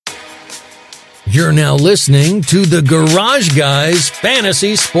You're now listening to the Garage Guys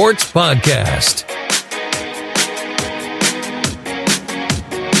Fantasy Sports Podcast.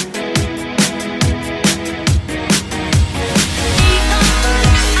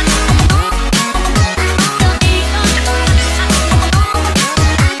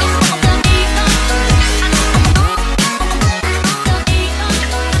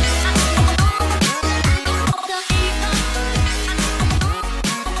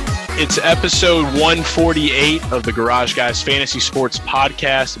 It's episode 148 of the Garage Guys Fantasy Sports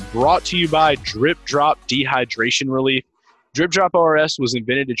Podcast, brought to you by Drip Drop Dehydration Relief. Drip Drop ORS was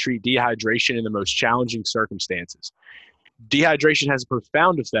invented to treat dehydration in the most challenging circumstances. Dehydration has a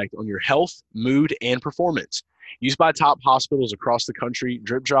profound effect on your health, mood, and performance. Used by top hospitals across the country,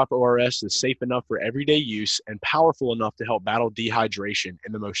 Drip Drop ORS is safe enough for everyday use and powerful enough to help battle dehydration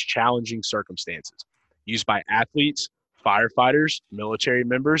in the most challenging circumstances. Used by athletes, firefighters, military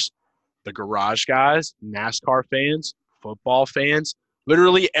members, the Garage Guys, NASCAR fans, football fans.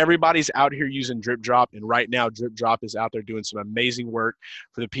 Literally everybody's out here using Drip Drop, and right now Drip Drop is out there doing some amazing work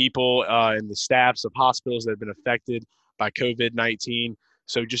for the people and the staffs of hospitals that have been affected by COVID-19.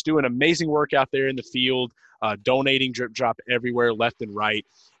 So just doing amazing work out there in the field, donating Drip Drop everywhere, left and right.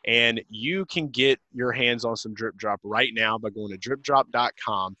 And you can get your hands on some Drip Drop right now by going to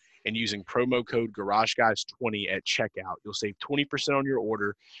dripdrop.com and using promo code GarageGuys20 at checkout. You'll save 20% on your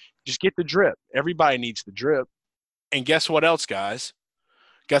order. Just get the drip. Everybody needs the drip. And guess what else, guys?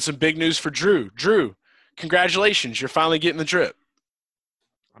 Got some big news for Drew. Drew, congratulations. You're finally getting the drip.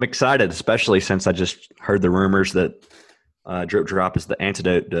 I'm excited, especially since I just heard the rumors that Drip Drop is the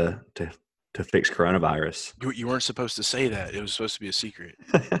antidote to fix coronavirus. You weren't supposed to say that. It was supposed to be a secret.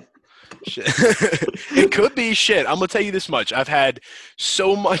 Shit. It could be shit. I'm gonna tell you this much. I've had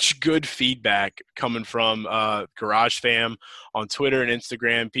so much good feedback coming from Garage Fam on Twitter and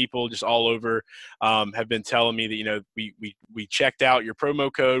Instagram. People just all over have been telling me that we checked out your promo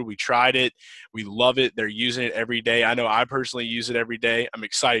code, we tried it, we love it. They're using it every day. I know I personally use it every day. I'm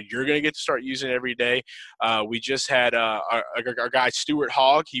excited you're gonna get to start using it every day. We just had our guy Stuart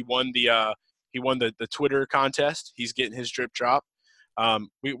Hogg. He won the Twitter contest. He's getting his Drip Drop.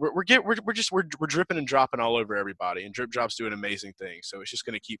 We're dripping and dropping all over everybody, and Drip Drop's doing amazing things. So it's just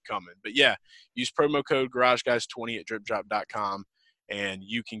going to keep coming. But yeah, use promo code GarageGuys20 at dripdrop.com, and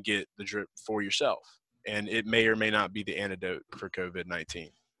you can get the drip for yourself. And it may or may not be the antidote for COVID-19.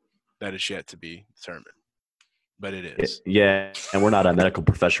 That is yet to be determined, but it is. Yeah, and we're not a medical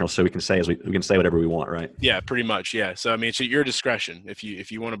professional, so we can say whatever we want, right? Yeah, pretty much. Yeah. So I mean, it's at your discretion. If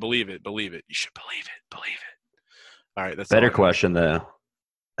you want to believe it, believe it. You should believe it. Believe it. All right, that's better question though.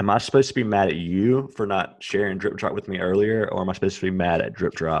 Am I supposed to be mad at you for not sharing Drip Drop with me earlier, or am I supposed to be mad at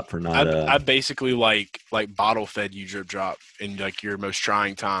Drip Drop for not? I basically like bottle fed you Drip Drop in like your most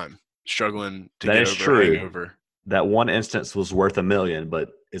trying time, struggling to that get is over true. a hangover. That one instance was worth $1 million, but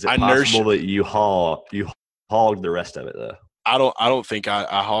is it possible that you hogged the rest of it though? I don't think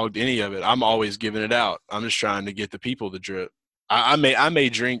I hogged any of it. I'm always giving it out. I'm just trying to get the people the drip. I may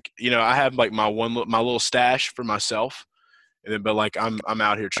drink. I have like my little stash for myself. And then, but like I'm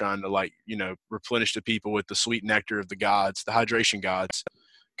out here trying to replenish the people with the sweet nectar of the gods, the hydration gods,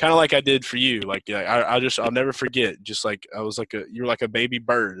 kind of like I did for you. Like I'll never forget. Just like you were like a baby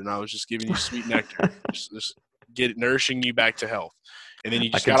bird, and I was just giving you sweet nectar, just nourishing you back to health. And then you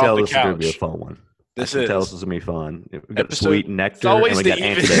just got off the couch. I can tell this is gonna be a fun one. This is gonna be fun. We got sweet nectar and we got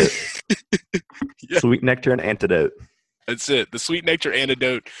antidote. Yeah. Sweet nectar and antidote. That's it. The sweet nectar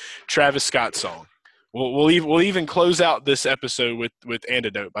antidote, Travis Scott song. We'll even close out this episode with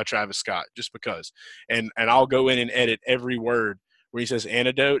Antidote by Travis Scott, just because. And I'll go in and edit every word where he says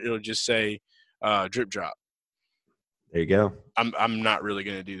antidote. It'll just say Drip Drop. There you go. I'm not really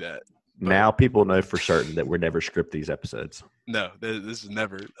going to do that. Now people know for certain that we're never script these episodes. No, this is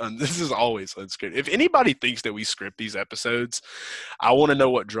never. This is always unscripted. If anybody thinks that we script these episodes, I want to know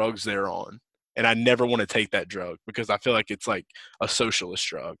what drugs they're on. And I never want to take that drug because I feel like it's like a socialist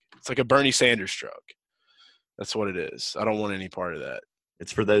drug. It's like a Bernie Sanders drug. That's what it is. I don't want any part of that.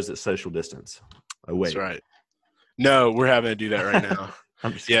 It's for those that social distance. Oh, wait. That's right. No, we're having to do that right now.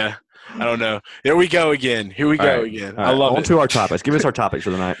 Yeah. I don't know. There we go again. Here we go again. I love it. On to our topics. Give us our topics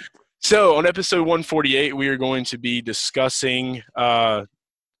for the night. So on episode 148, we are going to be discussing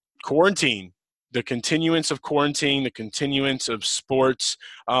quarantine, the continuance of quarantine, the continuance of sports.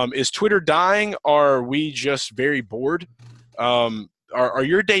 Is Twitter dying, or are we just very bored? Are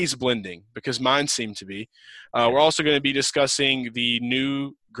your days blending? Because mine seem to be. We're also going to be discussing the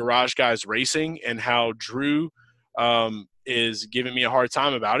new Garage Guys Racing and how Drew is giving me a hard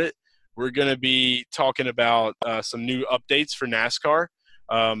time about it. We're going to be talking about some new updates for NASCAR.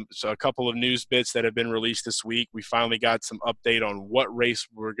 So a couple of news bits that have been released this week. We finally got some update on what race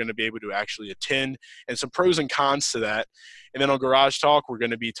we're going to be able to actually attend and some pros and cons to that. And then on Garage Talk, we're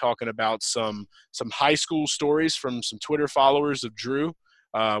going to be talking about some high school stories from some Twitter followers of Drew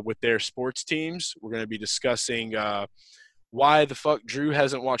with their sports teams. We're going to be discussing why the fuck Drew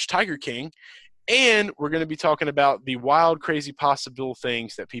hasn't watched Tiger King. And we're going to be talking about the wild, crazy possible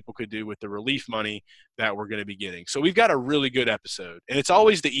things that people could do with the relief money that we're going to be getting. So we've got a really good episode. And it's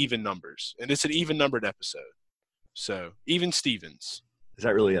always the even numbers. And it's an even-numbered episode. So, even Stevens. Is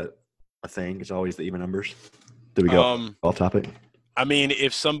that really a thing? It's always the even numbers? Did we go off topic? I mean,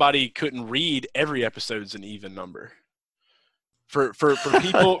 if somebody couldn't read, every episode's an even number. For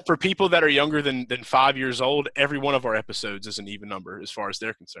people that are younger than 5 years old, every one of our episodes is an even number as far as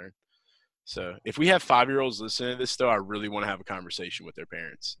they're concerned. So if we have 5-year-olds listening to this, though, I really want to have a conversation with their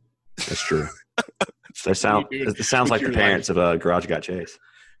parents. That's true. It sounds like the parents of Garage Got Chase.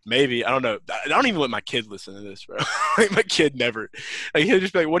 Maybe. I don't know. I don't even let my kid listen to this, bro. Like, my kid never. Like, he'll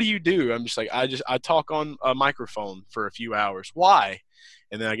just be like, what do you do? I'm just like, I talk on a microphone for a few hours. Why?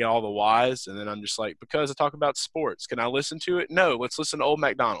 And then I get all the whys, and then I'm just like, because I talk about sports. Can I listen to it? No, let's listen to Old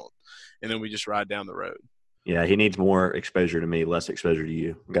MacDonald. And then we just ride down the road. Yeah, he needs more exposure to me, less exposure to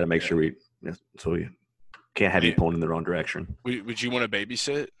you. We've got to make sure we can't have you pulling in the wrong direction. Would you want to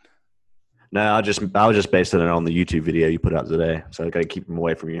babysit? No, I was just basing it on the YouTube video you put out today, so I got to keep him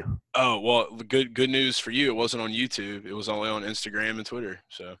away from you. Oh well, good news for you. It wasn't on YouTube. It was only on Instagram and Twitter.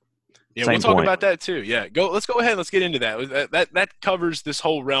 So yeah, we'll talk about that too. Yeah, let's go ahead. Let's get into that. That covers this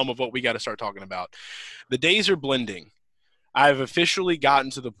whole realm of what we got to start talking about. The days are blending. I've officially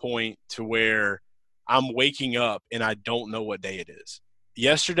gotten to the point to where I'm waking up and I don't know what day it is.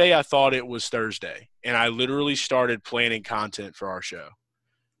 Yesterday I thought it was Thursday, and I literally started planning content for our show.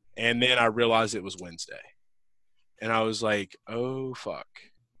 And then I realized it was Wednesday. And I was like, oh, fuck.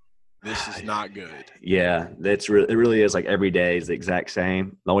 This is not good. Yeah, it really is. Like, every day is the exact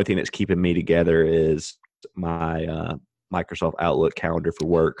same. The only thing that's keeping me together is my Microsoft Outlook calendar for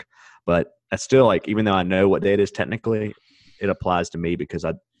work. But that's still, like, even though I know what day it is technically, it applies to me because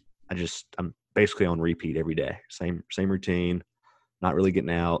I'm basically on repeat every day. Same routine, not really getting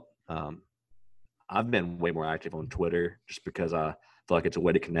out. I've been way more active on Twitter just because I feel like it's a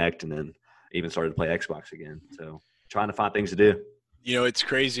way to connect, and then even started to play Xbox again. So trying to find things to do. You know, it's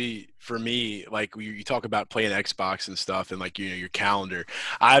crazy for me. Like, you talk about playing Xbox and stuff, and like, you know, your calendar.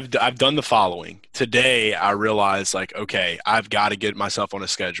 I've done the following. Today, I realized, like, okay, I've got to get myself on a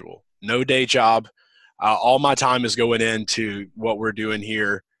schedule. No day job. All my time is going into what we're doing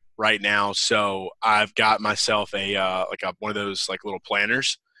here right now. So I've got myself one of those like little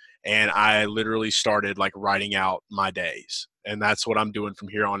planners, and I literally started like writing out my days. And that's what I'm doing from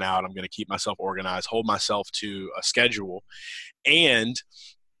here on out. I'm going to keep myself organized, hold myself to a schedule. And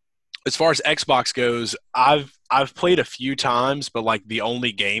as far as Xbox goes, I've played a few times, but like the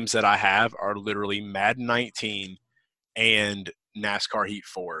only games that I have are literally Madden 19 and NASCAR Heat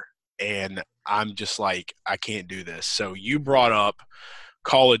 4. And I'm just like, I can't do this. So you brought up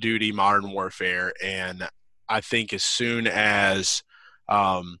Call of Duty Modern Warfare, and I think as soon as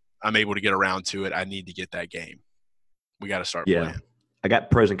I'm able to get around to it, I need to get that game. We got to start playing. I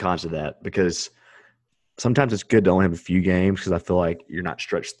got pros and cons to that because sometimes it's good to only have a few games because I feel like you're not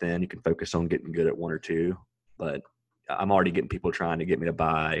stretched thin. You can focus on getting good at one or two. But I'm already getting people trying to get me to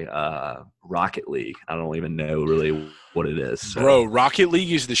buy Rocket League. I don't even know really what it is. So. Bro, Rocket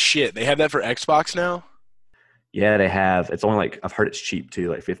League is the shit. They have that for Xbox now? Yeah, they have. It's only like, I've heard it's cheap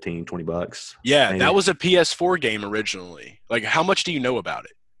too, like $15, $20. Yeah, maybe. That was a PS4 game originally. Like, how much do you know about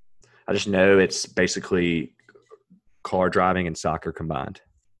it? I just know it's basically car driving and soccer combined.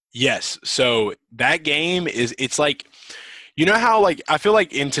 Yes. So that game it's like, you know how, like, I feel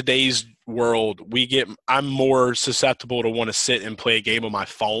like in today's world, I'm more susceptible to want to sit and play a game on my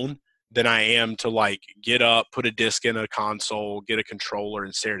phone than I am to like get up, put a disc in a console, get a controller,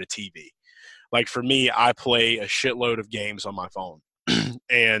 and stare at a TV. Like, for me, I play a shitload of games on my phone.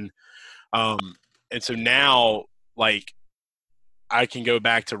 and so now, like, I can go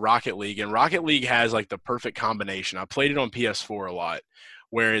back to Rocket League, and Rocket League has like the perfect combination. I played it on PS4 a lot,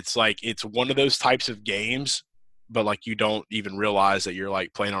 where it's like, it's one of those types of games, but like you don't even realize that you're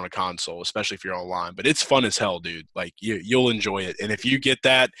like playing on a console, especially if you're online. But it's fun as hell, dude. Like, you'll enjoy it. And if you get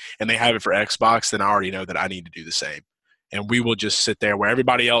that and they have it for Xbox, then I already know that I need to do the same. And we will just sit there where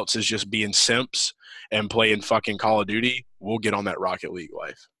everybody else is just being simps and playing fucking Call of Duty. We'll get on that Rocket League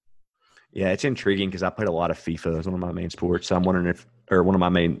life. Yeah, it's intriguing because I played a lot of FIFA as one of my main sports. So I'm wondering one of my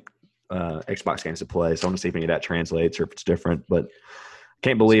main Xbox games to play. So I want to see if any of that translates or if it's different. But I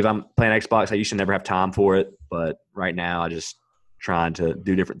can't believe I'm playing Xbox. I used to never have time for it. But right now I just trying to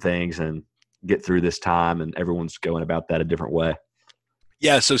do different things and get through this time, and everyone's going about that a different way.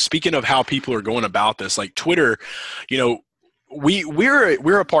 Yeah. So speaking of how people are going about this, like Twitter, you know,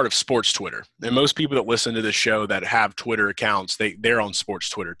 we're a part of sports Twitter, and most people that listen to this show that have Twitter accounts, they're on sports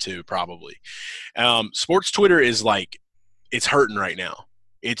Twitter too, probably. Sports Twitter is like, it's hurting right now.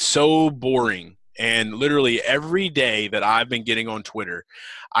 It's so boring. And literally every day that I've been getting on Twitter,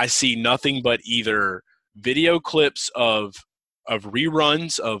 I see nothing but either video clips of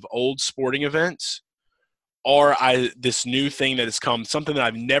reruns of old sporting events, or this new thing that has come, something that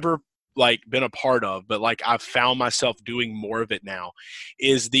I've never like been a part of, but like I've found myself doing more of it now,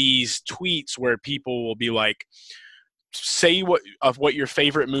 is these tweets where people will be like, say what your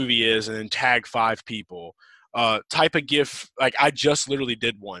favorite movie is and then tag 5 people. Type a GIF, like I just literally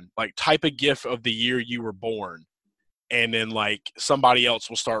did one, like type a GIF of the year you were born, and then like somebody else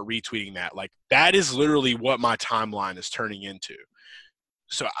will start retweeting that. Like that is literally what my timeline is turning into.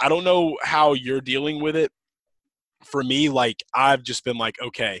 So I don't know how you're dealing with it. For me, like I've just been like,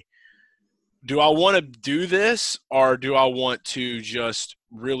 okay, do I want to do this, or do I want to just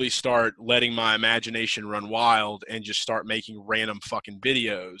really start letting my imagination run wild and just start making random fucking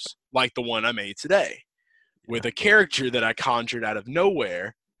videos like the one I made today with a character that I conjured out of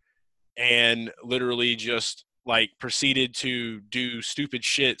nowhere and literally just like proceeded to do stupid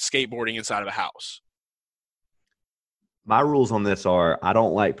shit skateboarding inside of a house? My rules on this are I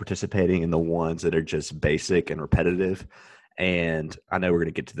don't like participating in the ones that are just basic and repetitive. And I know we're going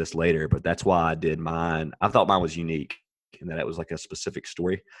to get to this later, but that's why I did mine. I thought mine was unique in that it was like a specific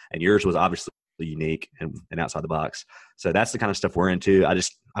story, and yours was obviously unique and outside the box. So that's the kind of stuff we're into. I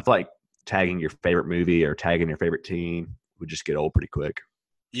feel like tagging your favorite movie or tagging your favorite team would just get old pretty quick.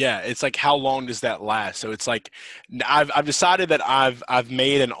 Yeah, it's like, how long does that last? So it's like I've decided that I've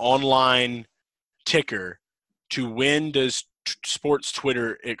made an online ticker to when does sports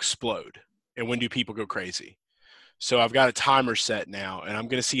Twitter explode and when do people go crazy. So I've got a timer set now, and I'm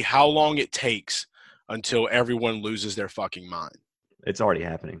going to see how long it takes until everyone loses their fucking mind. It's already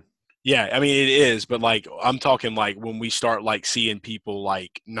happening. Yeah, I mean, it is, but like I'm talking like when we start like seeing people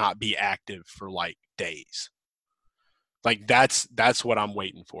like not be active for like days. Like that's what I'm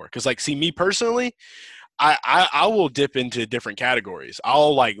waiting for. Because like, see, me personally, I will dip into different categories.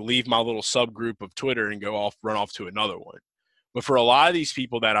 I'll like leave my little subgroup of Twitter and run off to another one. But for a lot of these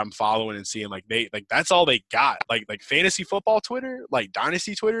people that I'm following and seeing, like that's all they got. Like fantasy football Twitter, like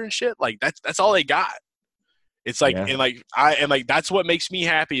dynasty Twitter and shit. Like that's all they got. It's like, Yeah. and that's what makes me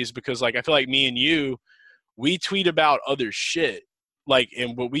happy, is because like I feel like me and you, we tweet about other shit, but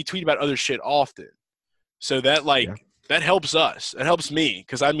we tweet about other shit often. So that that helps us. It helps me,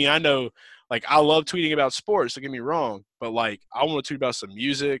 because I mean I know like I love tweeting about sports. Don't get me wrong, but like I want to tweet about some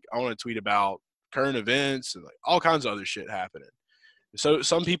music. I want to tweet about current events and like all kinds of other shit happening. So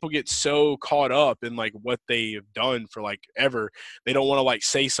some people get so caught up in like what they've done for like ever, they don't want to like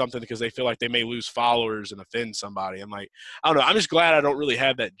say something because they feel like they may lose followers and offend somebody. I'm like, I don't know. I'm just glad I don't really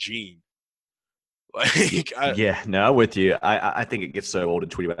have that gene. Like, I'm with you. I think it gets so old to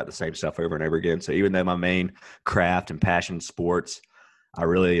tweet about the same stuff over and over again. So even though my main craft and passion is sports, I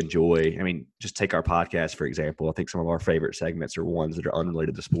really enjoy, just take our podcast, for example. I think some of our favorite segments are ones that are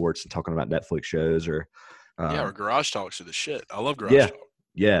unrelated to sports and talking about Netflix shows or or garage talks are the shit. I love garage talk.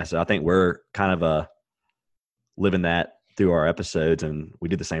 Yeah. So I think we're kind of living that through our episodes, and we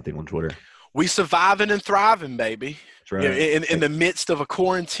do the same thing on Twitter. We surviving and thriving, baby. That's right. In the midst of a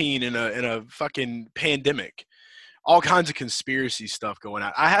quarantine and a fucking pandemic. All kinds of conspiracy stuff going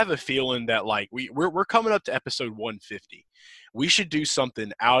on. I have a feeling that like we're coming up to episode 150. We should do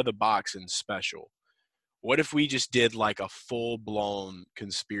something out of the box and special. What if we just did like a full blown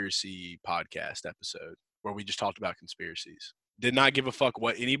conspiracy podcast episode where we just talked about conspiracies? Did not give a fuck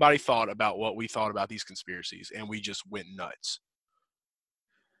what anybody thought about what we thought about these conspiracies, and we just went nuts.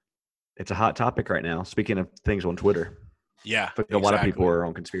 It's a hot topic right now. Speaking of things on Twitter. Yeah. A lot of people are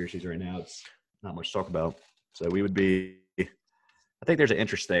on conspiracies right now. It's not much to talk about. So I think there's an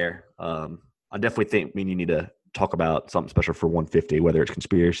interest there. I definitely think you need to talk about something special for 150, whether it's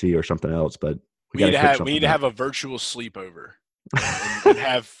conspiracy or something else. But we need to have a virtual sleepover and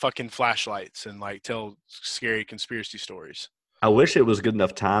have fucking flashlights and like tell scary conspiracy stories. I wish it was good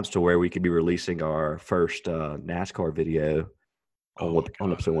enough times to where we could be releasing our first NASCAR video on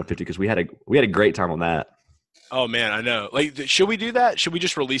episode 150, because we had a great time on that. Oh man, I know. Like, should we do that? Should we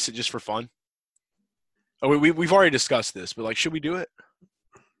just release it just for fun? Oh, we've already discussed this, but like, should we do it?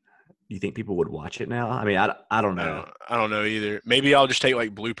 You think people would watch it now? I don't know. I don't know either. Maybe I'll just take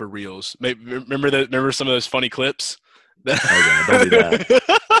like blooper reels. Maybe remember some of those funny clips. Oh, yeah, don't do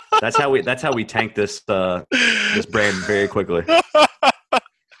that. That's how we tank this brand very quickly.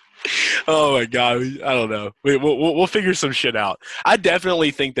 Oh my God, I don't know. We'll figure some shit out. I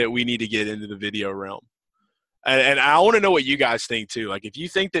definitely think that we need to get into the video realm. And I want to know what you guys think too. Like, if you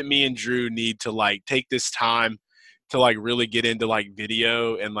think that me and Drew need to like take this time to like really get into like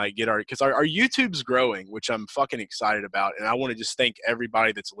video and like get because our YouTube's growing, which I'm fucking excited about. And I want to just thank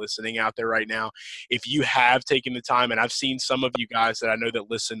everybody that's listening out there right now. If you have taken the time, and I've seen some of you guys that I know that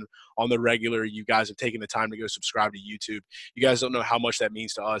listen on the regular, you guys have taken the time to go subscribe to YouTube. You guys don't know how much that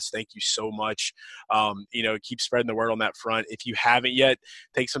means to us. Thank you so much. Keep spreading the word on that front. If you haven't yet,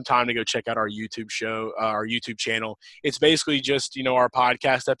 take some time to go check out our YouTube show, our YouTube channel. It's basically just, our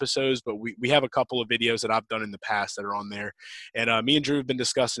podcast episodes, but we have a couple of videos that I've done in the past that are on there. And me and Drew have been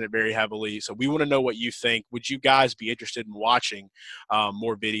discussing it very heavily. So we want to know what you think. Would you guys be interested in watching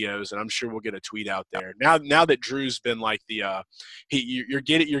more videos? And I'm sure we'll get a tweet out there. Now that Drew's been like you're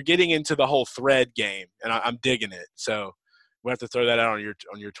getting into the whole thread game, and I'm digging it. So we'll have to throw that out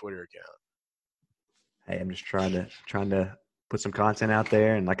on your Twitter account. Hey, I'm just trying to put some content out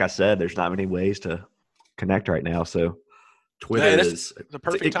there, and like I said, there's not many ways to connect right now. So Twitter is the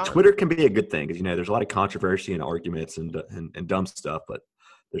perfect time. Twitter can be a good thing because there's a lot of controversy and arguments and dumb stuff, but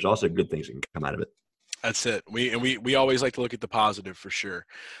there's also good things that can come out of it. That's it. We always like to look at the positive for sure.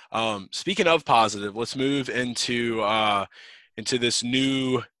 Speaking of positive, let's move into this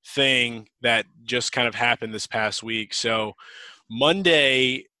new thing that just kind of happened this past week. So on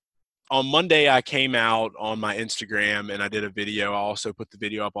Monday, I came out on my Instagram and I did a video. I also put the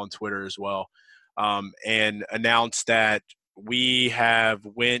video up on Twitter as well, and announced that we have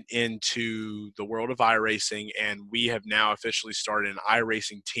went into the world of iRacing, and we have now officially started an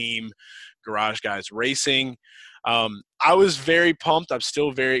iRacing team, Garage Guys Racing. I was very pumped. I'm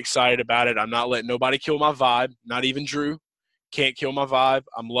still very excited about it. I'm not letting nobody kill my vibe, not even Drew. Can't kill my vibe.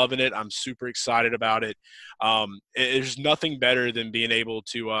 I'm loving it. I'm super excited about it. There's nothing better than being able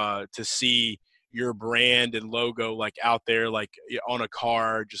to see your brand and logo like out there, like on a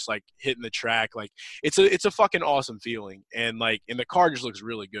car, just like hitting the track. Like it's a fucking awesome feeling. And the car just looks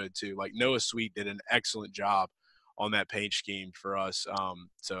really good too. Like Noah Sweet did an excellent job on that paint scheme for us.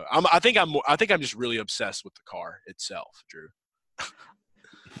 So I think I'm just really obsessed with the car itself, Drew.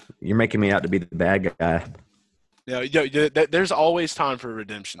 You're making me out to be the bad guy. Yeah, there's always time for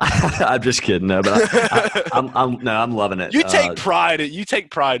redemption. I'm just kidding, no, but I'm loving it. You take pride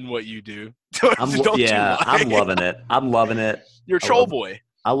in what you do. I'm loving it. I'm loving it. You're a troll boy.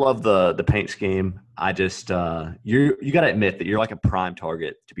 I love the paint scheme. I just you got to admit that you're like a prime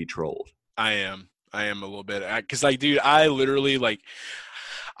target to be trolled. I am a little bit because dude, I literally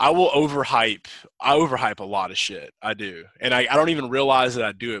I will overhype. I overhype a lot of shit. I do. And I don't even realize that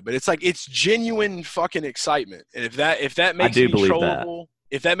I do it. But it's genuine fucking excitement. And if that makes me trollable,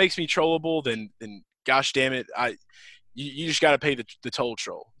 if that makes me trollable, then gosh damn it, you just got to pay the toll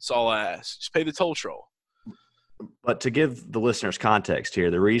troll. That's all I ask. Just pay the toll troll. But to give the listeners context here,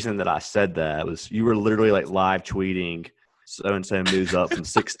 the reason that I said that was you were literally live tweeting so-and-so moves up from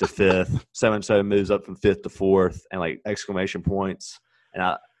 6th to 5th, so-and-so moves up from 5th to 4th, and exclamation points. And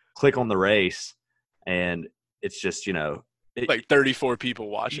I click on the race, and it's just, 34 people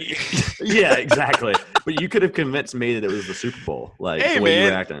watching. Yeah, exactly. But you could have convinced me that it was the Super Bowl, hey, the way you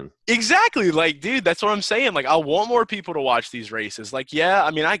were acting. Exactly. Dude, that's what I'm saying. I want more people to watch these races. Yeah,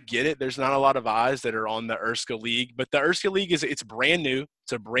 I mean, I get it. There's not a lot of eyes that are on the IRSCA League, but the IRSCA League it's brand new.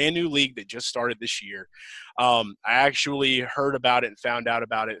 It's a brand new league that just started this year. I actually heard about it and found out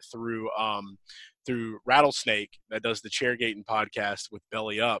about it through Rattlesnake that does the Chairgating podcast with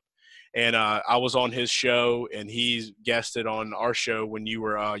Belly Up. And I was on his show, and he guested on our show when you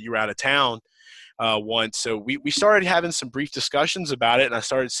were out of town once. So we started having some brief discussions about it, and I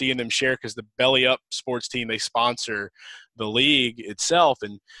started seeing them share because the Belly Up sports team, they sponsor the league itself.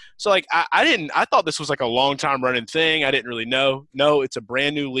 And so I thought this was a long time running thing. I didn't really know. No, it's a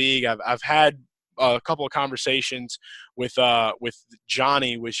brand new league. I've had a couple of conversations with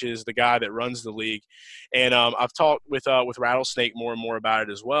Johnny, which is the guy that runs the league, and I've talked with Rattlesnake more and more about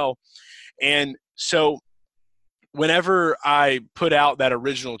it as well. And so whenever I put out that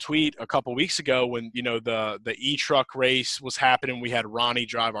original tweet a couple weeks ago, when the e-truck race was happening, we had Ronnie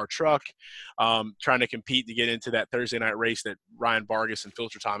drive our truck, trying to compete to get into that Thursday night race that Ryan Vargas and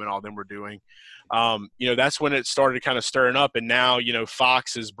Filter Time and all them were doing. That's when it started kind of stirring up, and now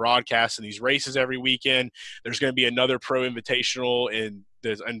Fox is broadcasting these races every weekend. There's going to be another pro invitational in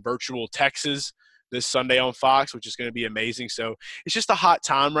virtual Texas this Sunday on Fox, which is going to be amazing. So it's just a hot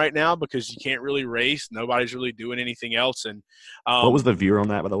time right now because you can't really race. Nobody's really doing anything else. And what was the viewer on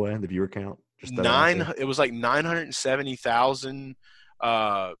that, by the way? The viewer count? It was 970,000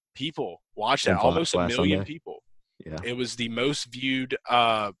 people watched that, 10 almost a last million Sunday. people. Yeah. It was the most viewed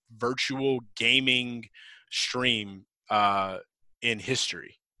virtual gaming stream in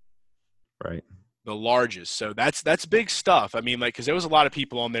history. Right. The largest. So that's big stuff. I mean, like, because there was a lot of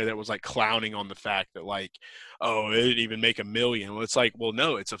people on there that was like clowning on the fact that like, oh, it didn't even make 1 million. Well, it's like, well,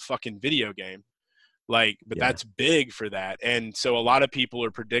 no, it's a fucking video game. Like, but Yeah. that's big for that. And so a lot of people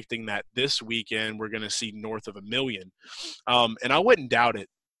are predicting that this weekend we're going to see north of 1 million. And I wouldn't doubt it.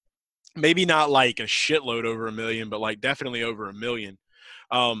 Maybe not like a shitload over 1 million, but like definitely over 1 million.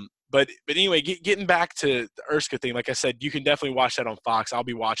 But anyway, getting back to the Erska thing, like I said, you can definitely watch that on Fox. I'll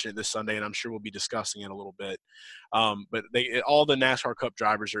be watching it this Sunday, and I'm sure we'll be discussing it a little bit. But all the NASCAR Cup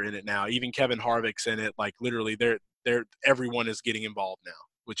drivers are in it now. Even Kevin Harvick's in it. Like literally, everyone is getting involved now,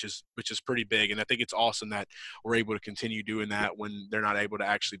 which is pretty big. And I think it's awesome that we're able to continue doing that when they're not able to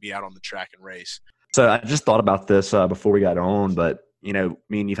actually be out on the track and race. So I just thought about this before we got on, but me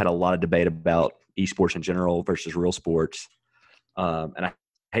and you've had a lot of debate about esports in general versus real sports. And I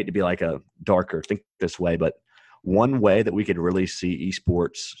hate to be like a darker think this way, but one way that we could really see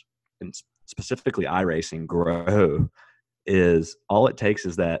esports and specifically iRacing grow is all it takes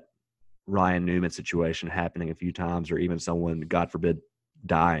is that Ryan Newman situation happening a few times, or even someone, God forbid,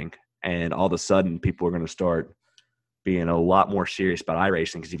 dying. And all of a sudden people are going to start being a lot more serious about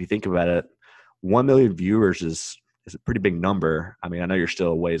iRacing. Because if you think about it, 1 million viewers is a pretty big number. I mean, I know you're still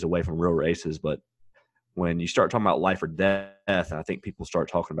a ways away from real races, but when you start talking about life or death, I think people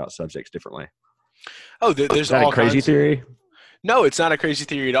start talking about subjects differently. Oh, there's is that all a crazy theory? No, it's not a crazy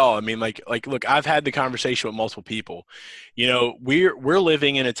theory at all. I mean, like, look, I've had the conversation with multiple people. We're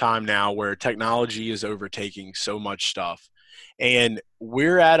living in a time now where technology is overtaking so much stuff. And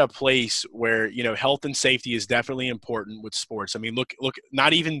we're at a place where, health and safety is definitely important with sports. I mean, look,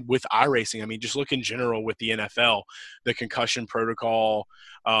 not even with iRacing. I mean, just look in general with the NFL, the concussion protocol,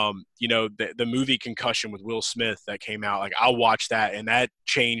 the movie Concussion with Will Smith that came out. Like, I watched that, and that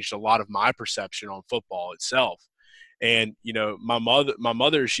changed a lot of my perception on football itself. And, my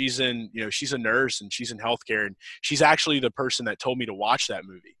mother, she's a nurse and she's in healthcare, and she's actually the person that told me to watch that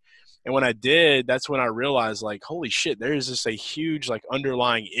movie. And when I did, that's when I realized, like, holy shit, there is just a huge, like,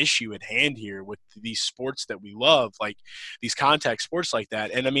 underlying issue at hand here with these sports that we love, like these contact sports like that.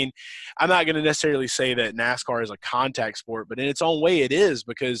 And I mean, I'm not going to necessarily say that NASCAR is a contact sport, but in its own way it is,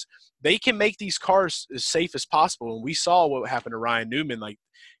 because they can make these cars as safe as possible. And we saw what happened to Ryan Newman. Like,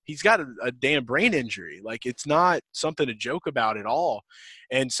 he's got a damn brain injury. Like, it's not something to joke about at all.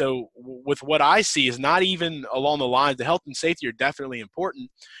 And so with what I see is not even along the lines, the health and safety are definitely important.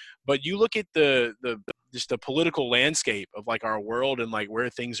 But you look at just the political landscape of like our world and like where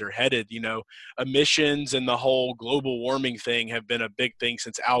things are headed, emissions and the whole global warming thing have been a big thing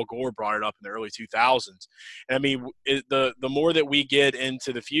since Al Gore brought it up in the early 2000s. And I mean, the more that we get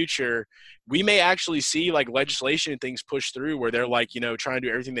into the future, we may actually see like legislation and things push through where they're like, trying to do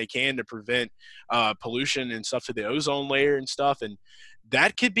everything they can to prevent pollution and stuff to the ozone layer and stuff. And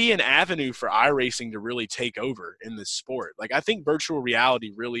that could be an avenue for iRacing to really take over in this sport. Like, I think virtual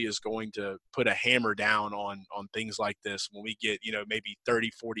reality really is going to put a hammer down on things like this when we get, maybe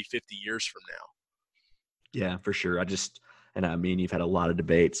 30, 40, 50 years from now. Yeah, for sure. And I mean, you've had a lot of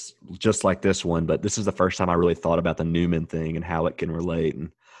debates just like this one, but this is the first time I really thought about the Newman thing and how it can relate.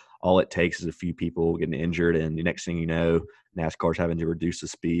 And all it takes is a few people getting injured, and the next thing you know, NASCAR's having to reduce the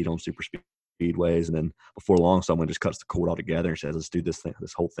speed on super speedways, and then before long, someone just cuts the cord altogether and says, "Let's do this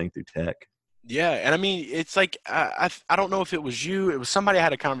whole thing through tech." Yeah, and I mean, it's like I don't know if it was you. It was somebody I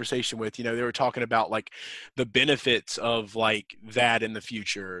had a conversation with. They were talking about like the benefits of like that in the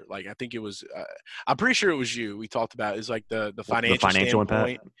future. Like, I think it was. I'm pretty sure it was you. We talked about is like the financial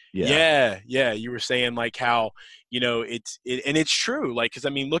standpoint. Impact. Yeah. You were saying like how and it's true. Like, because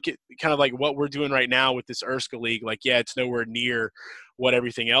I mean, look at kind of like what we're doing right now with this Erska League. Like, yeah, it's nowhere near what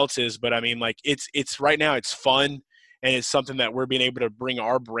everything else is, but I mean, like it's right now it's fun. And it's something that we're being able to bring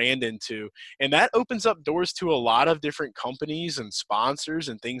our brand into. And that opens up doors to a lot of different companies and sponsors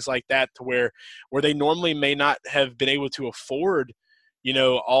and things like that, to where they normally may not have been able to afford,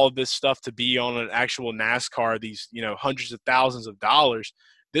 all of this stuff to be on an actual NASCAR, these, hundreds of thousands of dollars.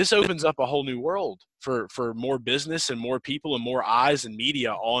 This opens up a whole new world for more business and more people and more eyes and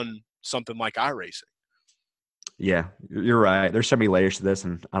media on something like iRacing. Yeah, you're right. There's so many layers to this,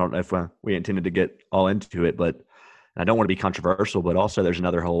 and I don't know if we intended to get all into it, but I don't want to be controversial, but also there's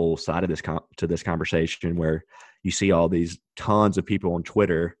another whole side of this conversation where you see all these tons of people on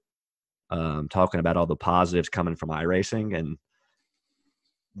Twitter talking about all the positives coming from iRacing, and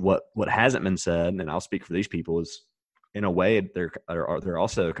what hasn't been said, and I'll speak for these people, is in a way they're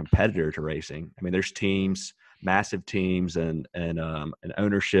also a competitor to racing. I mean, there's teams massive teams and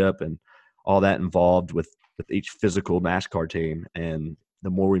ownership and all that involved with each physical NASCAR team. And the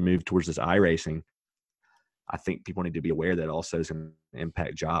more we move towards this iRacing, I think people need to be aware that also is going to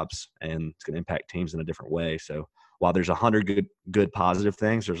impact jobs and it's going to impact teams in a different way. So while there's 100 good positive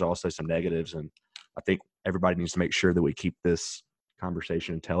things, there's also some negatives. And I think everybody needs to make sure that we keep this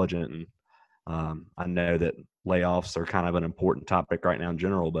conversation intelligent. And I know that layoffs are kind of an important topic right now in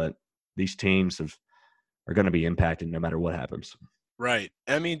general, but these teams are going to be impacted no matter what happens. Right.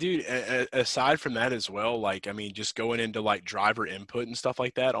 I mean, dude, aside from that as well, like, I mean, just going into like driver input and stuff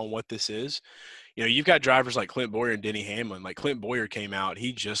like that on what this is, you know, you've got drivers like Clint Boyer and Denny Hamlin. Like Clint Boyer came out,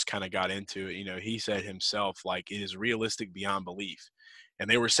 he just kind of got into it. You know, he said himself, like, it is realistic beyond belief. And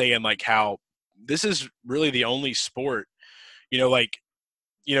they were saying like how this is really the only sport, you know, like,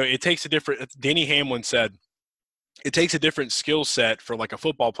 you know, it takes a different, Denny Hamlin said, it takes a different skill set for like a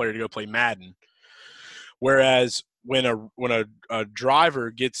football player to go play Madden. Whereas when a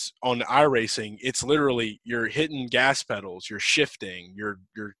driver gets on iRacing, it's literally you're hitting gas pedals, you're shifting, you're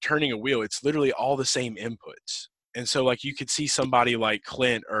turning a wheel. It's literally all the same inputs. And so like you could see somebody like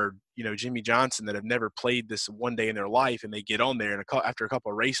Clint or, you know, Jimmy Johnson that have never played this one day in their life, and they get on there and after a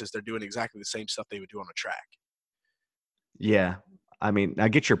couple of races, they're doing exactly the same stuff they would do on a track. Yeah. I mean, I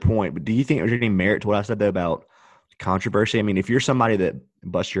get your point, but do you think there's any merit to what I said though about controversy? I mean, if you're somebody that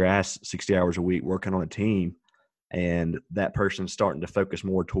busts your ass 60 hours a week working on a team, and that person's starting to focus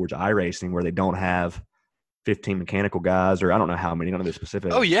more towards iRacing where they don't have 15 mechanical guys, or I don't know how many, none of the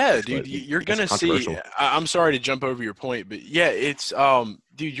specifics. Oh yeah, dude, you're going to see, I'm sorry to jump over your point, but yeah, it's,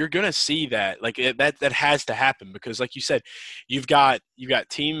 dude, you're going to see that, like that has to happen because like you said, you've got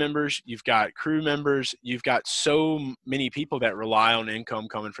team members, you've got crew members, you've got so many people that rely on income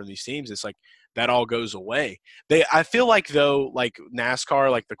coming from these teams. It's like, that all goes away. I feel like though, like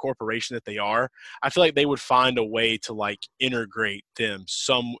NASCAR, like the corporation that they are, I feel like they would find a way to like integrate them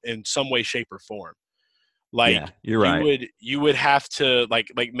in some way, shape, or form. Like yeah, you're right. You would have to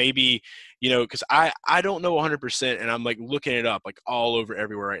like maybe, you know, because I don't know 100%, and I'm like looking it up like all over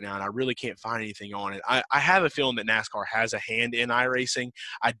everywhere right now, and I really can't find anything on it. I have a feeling that NASCAR has a hand in iRacing.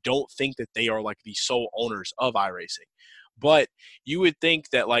 I don't think that they are like the sole owners of iRacing. But you would think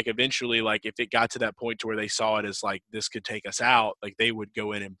that like eventually, like if it got to that point to where they saw it as like this could take us out, like they would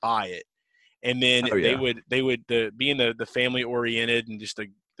go in and buy it, and then they would being the family oriented and just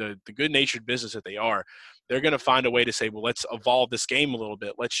the good natured business that they are, they're going to find a way to say, well, let's evolve this game a little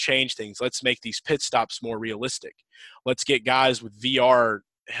bit, let's change things, let's make these pit stops more realistic, let's get guys with VR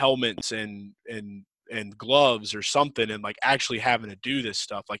helmets and gloves or something and like actually having to do this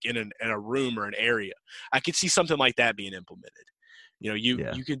stuff like in a room or an area. I could see something like that being implemented. You know,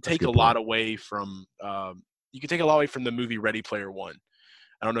 you could take a lot away from the movie Ready Player One.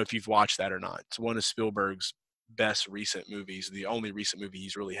 I don't know if you've watched that or not. It's one of Spielberg's best recent movies, the only recent movie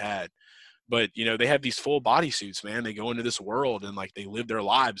he's really had. But you know, they have these full body suits, man. They go into this world and like they live their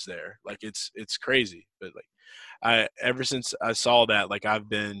lives there. Like it's crazy. But like ever since I saw that, like I've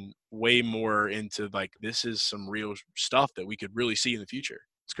been way more into like this is some real stuff that we could really see in the future.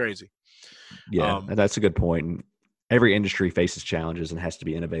 It's crazy. Yeah, and that's a good point. And every industry faces challenges and has to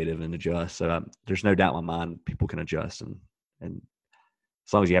be innovative and adjust. So there's no doubt in my mind people can adjust, and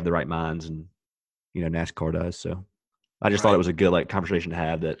as long as you have the right minds, and you know NASCAR does. So I just thought it was a good like conversation to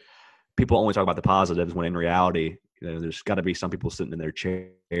have, that people only talk about the positives when in reality, you know, there's got to be some people sitting in their chair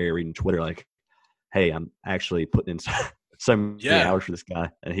reading Twitter like, hey, I'm actually putting in so many hours for this guy,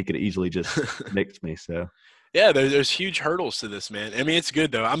 and he could easily just mix me. So, yeah, there's huge hurdles to this, man. I mean, it's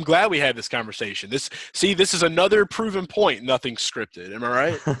good though. I'm glad we had this conversation. This is another proven point. Nothing's scripted. Am I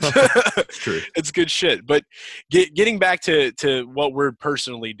right? It's true. It's good shit. But getting back to what we're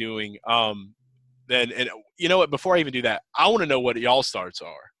personally doing, and you know what? Before I even do that, I want to know what y'all's thoughts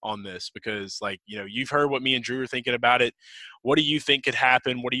are on this because, like, you know, you've heard what me and Drew are thinking about it. What do you think could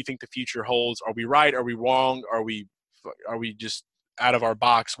happen? What do you think the future holds? Are we right? Are we wrong? Are we just out of our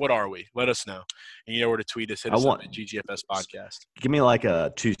box? What are we? Let us know. And you know where to tweet us. Hit us up at GGFS Podcast. Give me like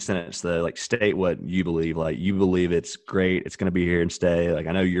a 2 sentence though. Like state what you believe. Like you believe it's great. It's going to be here and stay. Like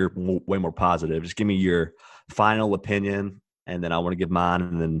I know you're way more positive. Just give me your final opinion, and then I want to give mine,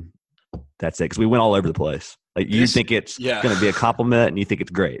 and then that's it. Because we went all over the place. Like you think it's going to be a compliment, and you think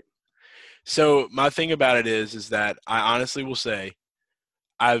it's great. So my thing about it is that I honestly will say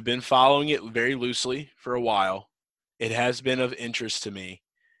I've been following it very loosely for a while. It has been of interest to me.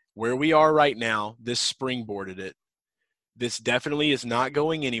 Where we are right now, this springboarded it. This definitely is not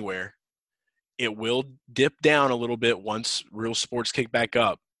going anywhere. It will dip down a little bit once real sports kick back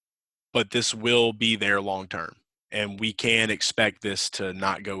up, but this will be there long term. and we can expect this to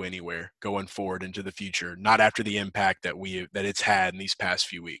not go anywhere going forward into the future, not after the impact that it's had in these past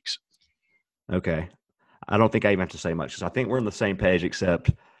few weeks. Okay. I don't think I even have to say much because I think we're on the same page,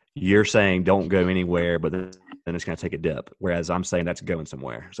 except you're saying don't go anywhere, but then it's going to take a dip, whereas I'm saying that's going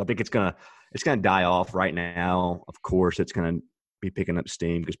somewhere. So I think it's going to die off right now. Of course, it's going to be picking up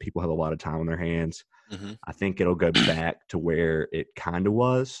steam because people have a lot of time on their hands. Mm-hmm. I think it'll go back to where it kind of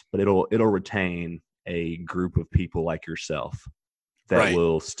was, but it'll retain a group of people like yourself that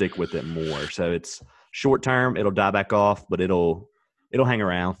will stick with it more. So it's short term, it'll die back off, but it'll hang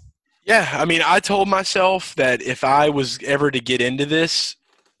around. Yeah, I mean, I told myself that if I was ever to get into this,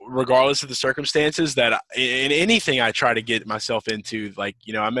 regardless of the circumstances, that in anything I try to get myself into, like,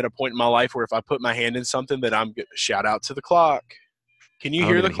 you know, I'm at a point in my life where if I put my hand in something, that I'm shout out to the clock. Can you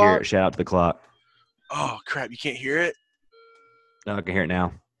hear the clock? Hear it. Shout out to the clock. Oh crap! You can't hear it? No, I can hear it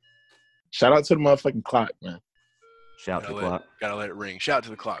now. Shout out to the motherfucking clock, man. Shout out to the clock. Gotta let it ring. Shout out to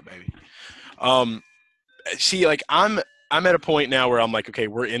the clock, baby. See, like I'm at a point now where I'm like, okay,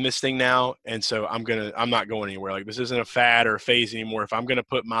 we're in this thing now, and so I'm not going anywhere. Like, this isn't a fad or a phase anymore. If I'm gonna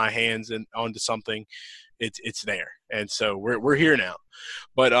put my hands onto something, it's there, and so we're here now.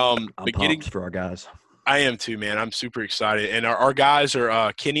 But I'm pumped for our guys. I am too, man. I'm super excited, and our guys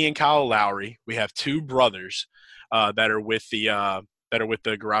are Kenny and Kyle Lowry. We have two brothers that are with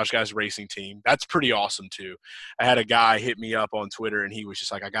the Garage Guys racing team. That's pretty awesome too. I had a guy hit me up on Twitter, and he was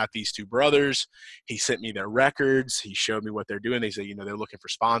just like, I got these two brothers. He sent me their records. He showed me what they're doing. They said, you know, they're looking for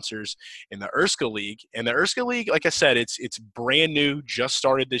sponsors in the IRSCA League. And the IRSCA League, like I said, it's brand new, just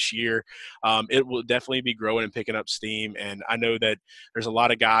started this year. It will definitely be growing and picking up steam. And I know that there's a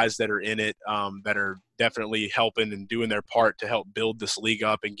lot of guys that are in it that are definitely helping and doing their part to help build this league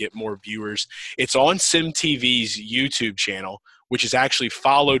up and get more viewers. It's on SimTV's YouTube channel, which is actually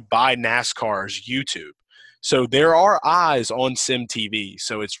followed by NASCAR's YouTube. So there are eyes on SimTV.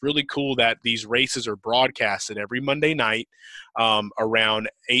 So it's really cool that these races are broadcasted every Monday night around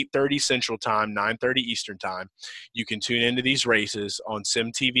 8:30 Central Time, 9:30 Eastern Time. You can tune into these races on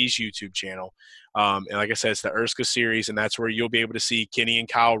SimTV's YouTube channel. And like I said, it's the IRSCA series, and that's where you'll be able to see Kenny and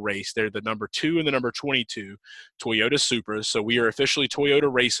Kyle race. They're the number 2 and the number 22 Toyota Supras. So we are officially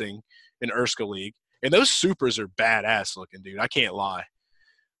Toyota Racing in IRSCA League. And those Supras are badass looking, dude. I can't lie.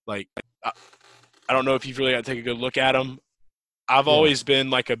 Like, I don't know if you've really got to take a good look at them. I've always been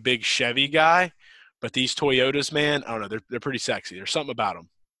like a big Chevy guy, but these Toyotas, man, I don't know. They're pretty sexy. There's something about them.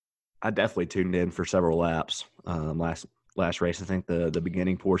 I definitely tuned in for several laps last race. I think the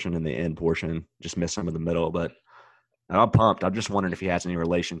beginning portion and the end portion, just missed some of the middle. But I'm pumped. I'm just wondering if he has any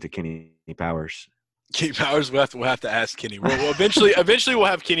relation to Kenny Powers. Kenny Powers, we'll have to ask Kenny. We'll eventually we'll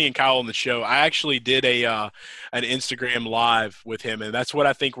have Kenny and Kyle on the show. I actually did an Instagram live with him, and that's what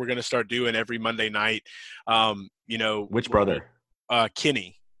I think we're going to start doing every Monday night. You know, which brother?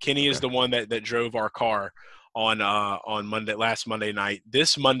 Kenny. Kenny is the one that drove our car on last Monday night.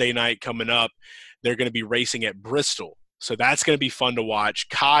 This Monday night coming up, they're going to be racing at Bristol. So that's going to be fun to watch.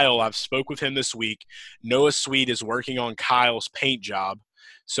 Kyle, I've spoke with him this week. Noah Sweet is working on Kyle's paint job.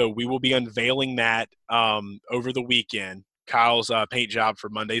 So we will be unveiling that over the weekend, Kyle's paint job for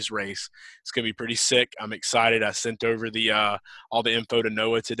Monday's race. It's going to be pretty sick. I'm excited. I sent over all the info to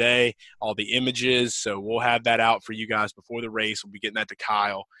Noah today, all the images. So we'll have that out for you guys before the race. We'll be getting that to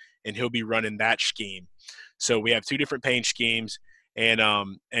Kyle, and he'll be running that scheme. So we have 2 different paint schemes. And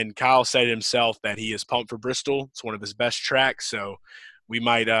Kyle said himself that he is pumped for Bristol. It's one of his best tracks. So we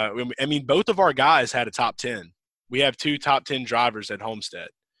might both of our guys had a top 10. We have 2 top 10 drivers at Homestead.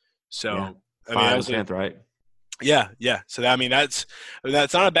 So yeah. I mean, that was 10th, right? Yeah. So that's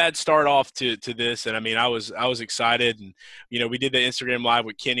not a bad start off to this. And I mean, I was excited, and you know, we did the Instagram live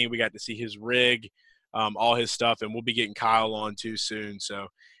with Kenny. We got to see his rig, all his stuff, and we'll be getting Kyle on too soon. So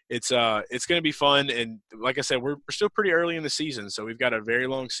it's going to be fun. And like I said, we're still pretty early in the season, so we've got a very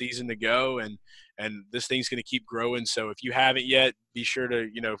long season to go, and this thing's going to keep growing. So if you haven't yet, be sure to,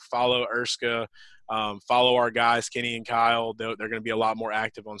 you know, follow IRSCA. Follow our guys, Kenny and Kyle. They're going to be a lot more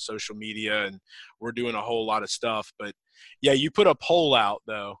active on social media, and we're doing a whole lot of stuff. But, yeah, you put a poll out,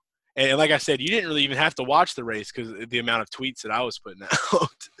 though. And like I said, you didn't really even have to watch the race because the amount of tweets that I was putting out.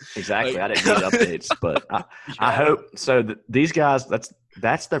 Exactly. I didn't need updates. But I hope – so these guys,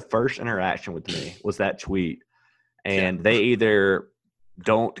 that's their first interaction with me was that tweet. And they either –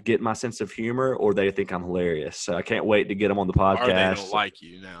 don't get my sense of humor, or they think I'm hilarious. So I can't wait to get them on the podcast. Or they don't like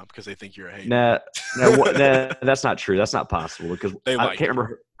you now because they think you're a hater. No, that's not true. That's not possible because I can't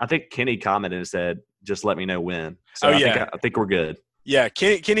remember. I think Kenny commented and said, "Just let me know when." So I think we're good. Yeah,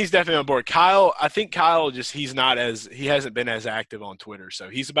 Kenny's definitely on board. Kyle, I think Kyle he hasn't been as active on Twitter. So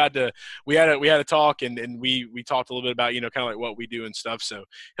he's about to we had a talk and we talked a little bit about, kind of like what we do and stuff. So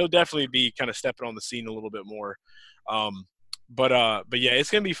he'll definitely be kind of stepping on the scene a little bit more. But yeah,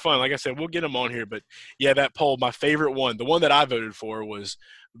 it's gonna be fun. Like I said, we'll get him on here. But yeah, that poll, my favorite one, the one that I voted for was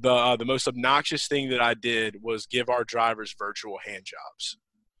the most obnoxious thing that I did was give our drivers virtual hand jobs.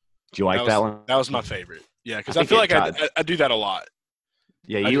 Do you like that one? That was my favorite. Yeah, because I feel like I do that a lot.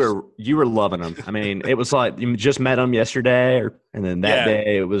 Yeah, you were loving them. I mean, it was like you just met them yesterday, and then that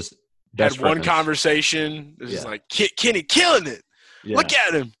day it was had one conversation. It was like Kenny killing it. Yeah. Look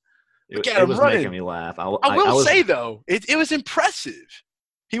at him. Look at him was running. Making me laugh. I will say though, it was impressive.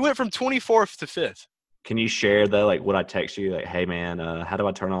 He went from 24th to 5th. Can you share though, like what I text you, like, hey man, how do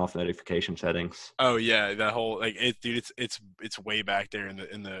I turn off notification settings? Oh yeah, that whole dude, it's way back there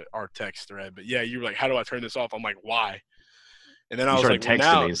in our text thread. But yeah, you were like, how do I turn this off? I'm like, why? And then I was like,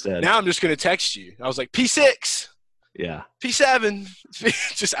 texting me instead. Now I'm just going to text you. I was like, P6. Yeah. P7.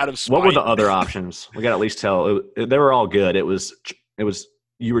 Just out of spite. What were the other options? We got to at least tell. They were all good. It was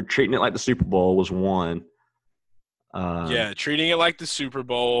you were treating it like the Super Bowl was one. Yeah, treating it like the Super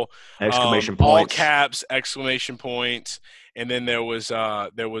Bowl. Exclamation points. All points. caps, exclamation points. And then there was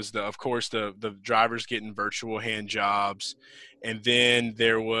the drivers getting virtual hand jobs. And then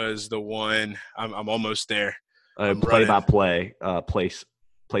there was the one, I'm almost there. Play-by-play, place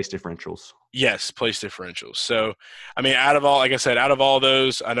differentials. Yes, place differentials. So, I mean, out of all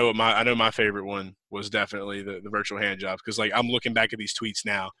those, I know my favorite one was definitely the virtual hand jobs, because like I'm looking back at these tweets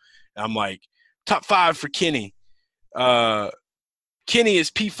now, and I'm like, top 5 for Kenny. Kenny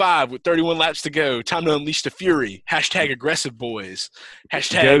is P5 with 31 laps to go. Time to unleash the fury. Hashtag aggressive boys.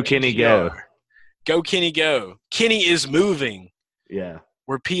 Hashtag go Kenny go. Go Kenny go. Kenny is moving. Yeah,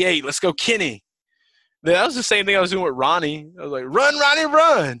 we're P8. Let's go Kenny. That was the same thing I was doing with Ronnie. I was like, run, Ronnie,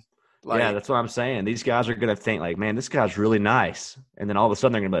 run. Like, yeah, that's what I'm saying. These guys are going to think like, man, this guy's really nice. And then all of a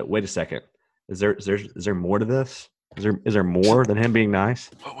sudden they're going to be like, wait a second. Is there more to this? Is there more than him being nice?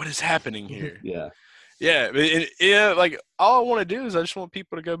 What is happening here? Yeah. Yeah. Like all I want to do is I just want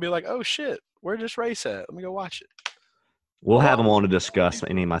people to go be like, oh shit, where'd this race at? Let me go watch it. We'll have them on to discuss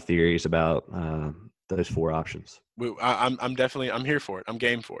any of my theories about those 4 options. I'm definitely here for it. I'm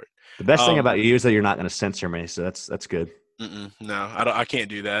game for it. The best thing about you is that you're not going to censor me, so that's good. No, I can't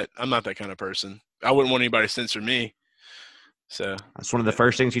do that. I'm not that kind of person. I wouldn't want anybody to censor me. So that's one of the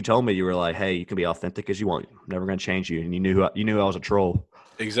first things you told me. You were like, "Hey, you can be authentic as you want. I'm never going to change you." And you knew I was a troll.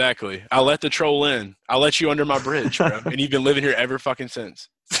 Exactly. I let the troll in. I let you under my bridge, bro. And you've been living here ever fucking since.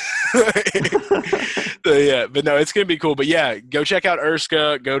 So, yeah, but no, it's gonna be cool. But yeah, go check out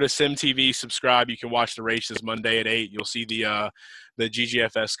Erska. Go to SimTV. Subscribe. You can watch the races Monday at 8. You'll see the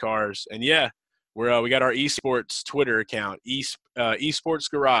GGFS cars. And yeah, we got our esports Twitter account. Esports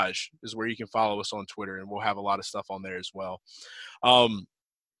Garage is where you can follow us on Twitter, and we'll have a lot of stuff on there as well.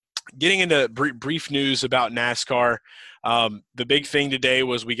 Getting into brief news about NASCAR, the big thing today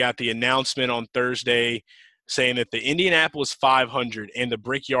was we got the announcement on Thursday saying that the Indianapolis 500 and the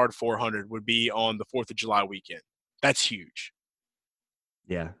Brickyard 400 would be on the 4th of July weekend. That's huge.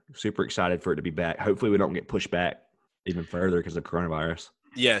 Yeah, super excited for it to be back. Hopefully we don't get pushed back even further because of coronavirus.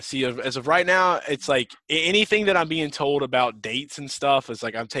 Yeah, see, as of right now, it's like anything that I'm being told about dates and stuff is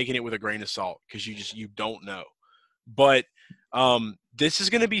like I'm taking it with a grain of salt because you don't know. But this is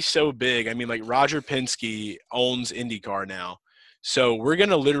going to be so big. I mean, like Roger Penske owns IndyCar now. So we're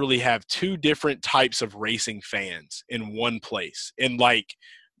going to literally have 2 different types of racing fans in one place, in like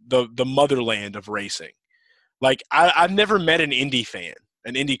the motherland of racing. Like I've never met an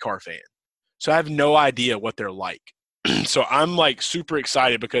IndyCar fan. So I have no idea what they're like. So I'm like super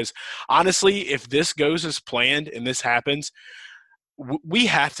excited because honestly, if this goes as planned and this happens, we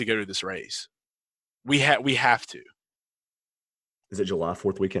have to go to this race. We have to. Is it July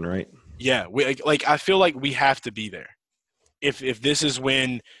 4th weekend, right? Yeah. I feel like we have to be there. If this is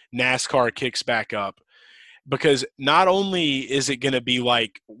when NASCAR kicks back up, because not only is it going to be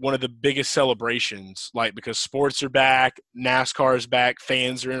like one of the biggest celebrations, like because sports are back, NASCAR is back,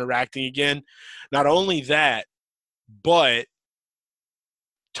 fans are interacting again. Not only that, but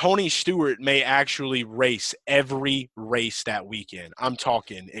Tony Stewart may actually race every race that weekend. I'm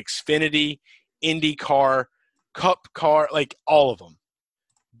talking Xfinity, IndyCar, Cup car, like all of them.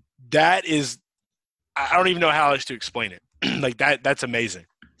 That is, I don't even know how else to explain it. Like that's amazing.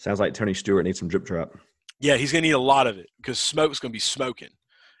 Sounds like Tony Stewart needs some drip drop. Yeah, he's going to need a lot of it because smoke's going to be smoking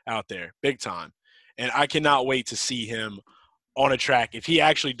out there big time. And I cannot wait to see him on a track if he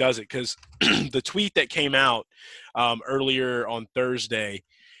actually does it, because the tweet that came out earlier on Thursday,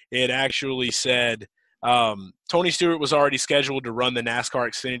 it actually said Tony Stewart was already scheduled to run the NASCAR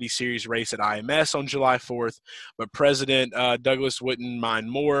Xfinity Series race at IMS on July 4th, but President Douglas wouldn't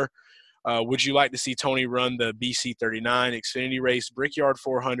mind more. Would you like to see Tony run the BC 39 Xfinity race, Brickyard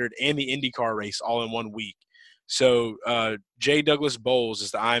 400, and the IndyCar race all in 1 week? So J. Douglas Bowles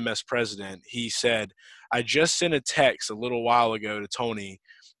is the IMS president. He said, I just sent a text a little while ago to Tony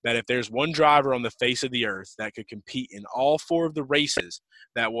that if there's one driver on the face of the earth that could compete in all 4 of the races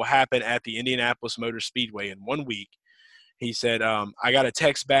that will happen at the Indianapolis Motor Speedway in 1 week, he said, I got a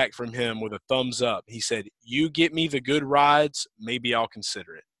text back from him with a thumbs up. He said, you get me the good rides, maybe I'll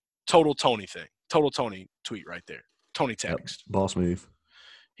consider it. Total Tony thing. Total Tony tweet right there. Tony text. Yep. Boss move.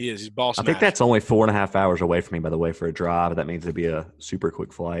 He is. He's boss. I think that's only 4.5 hours away from me, by the way, for a drive. That means it'd be a super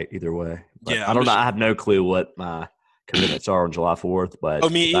quick flight either way. But yeah. I don't know. I have no clue what my commitments are on July 4th. But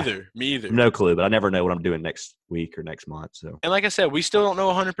me either. No clue. But I never know what I'm doing next week or next month. So. And like I said, we still don't know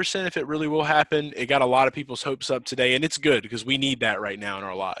 100% if it really will happen. It got a lot of people's hopes up today, and it's good because we need that right now in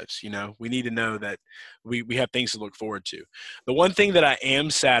our lives. You know, we need to know that we have things to look forward to. The one thing that I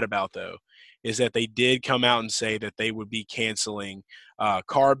am sad about, though, is that they did come out and say that they would be canceling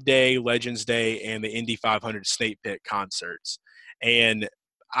Carb Day, Legends Day, and the Indy 500 Snake Pit concerts. And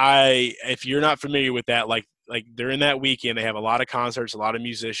if you're not familiar with that, like during that weekend, they have a lot of concerts, a lot of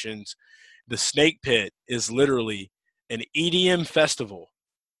musicians. The Snake Pit is literally an EDM festival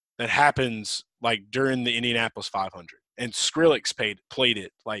that happens like during the Indianapolis 500. And Skrillex played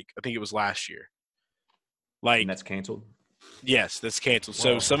it, like I think it was last year. Like, and that's canceled? Yes, that's canceled.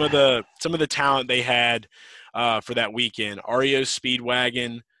 Whoa. So some of the talent they had for that weekend, REO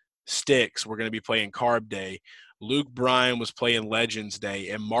Speedwagon, Styx were going to be playing Carb Day. Luke Bryan was playing Legends Day,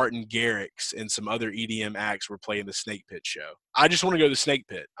 and Martin Garrix and some other EDM acts were playing the Snake Pit show. I just want to go to the Snake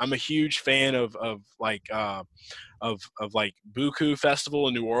Pit. I'm a huge fan of Buku Festival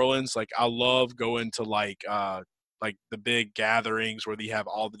in New Orleans. Like I love going to like the big gatherings where they have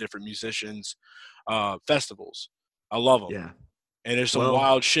all the different musicians festivals. I love them. Yeah. And there's some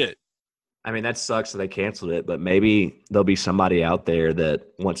wild shit. I mean, that sucks that they canceled it, but maybe there'll be somebody out there that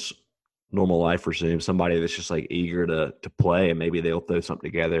once normal life resumes, somebody that's just like eager to play, and maybe they'll throw something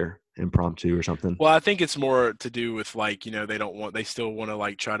together impromptu or something. Well, I think it's more to do with like, you know, they still want to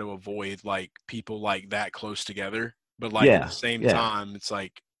like try to avoid like people like that close together. But like at the same time, it's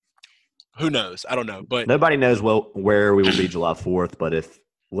like, who knows? I don't know. But nobody knows where we will be July 4th, but if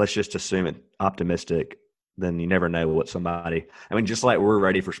let's just assume it optimistic, then you never know what somebody – I mean, just like we're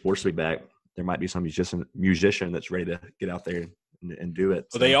ready for sports to be back, there might be some musician that's ready to get out there and do it.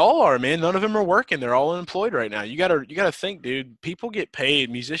 Well, they all are, man. None of them are working. They're all unemployed right now. You gotta think, dude. People get paid.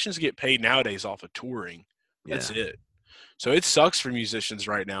 Musicians get paid nowadays off of touring. That's it. So it sucks for musicians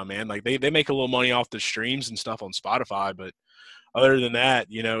right now, man. Like they make a little money off the streams and stuff on Spotify, but other than that,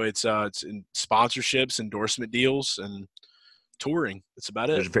 you know, it's in sponsorships, endorsement deals, and touring. That's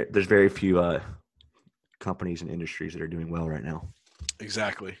about it. There's very few companies and industries that are doing well right now.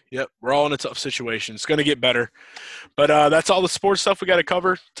 Exactly. Yep. We're all in a tough situation. It's going to get better. But that's all the sports stuff we got to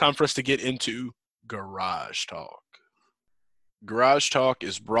cover. Time for us to get into Garage Talk. Garage Talk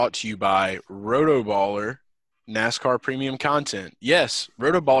is brought to you by Rotoballer NASCAR Premium Content. Yes,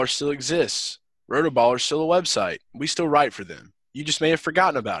 Rotoballer still exists. Rotoballer's still a website. We still write for them. You just may have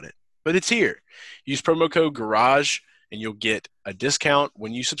forgotten about it, but it's here. Use promo code GARAGE and you'll get a discount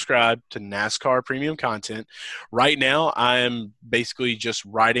when you subscribe to NASCAR Premium Content. Right now, I am basically just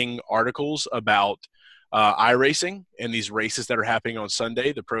writing articles about iRacing and these races that are happening on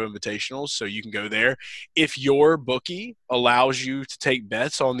Sunday, the Pro Invitationals, so you can go there. If your bookie allows you to take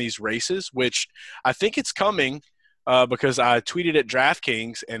bets on these races, which I think it's coming because I tweeted at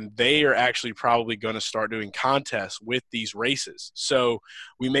DraftKings, and they are actually probably going to start doing contests with these races. So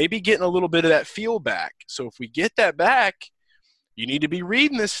we may be getting a little bit of that feel back. So if we get that back, you need to be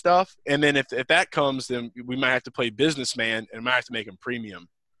reading this stuff. And then if that comes, then we might have to play businessman and might have to make them premium.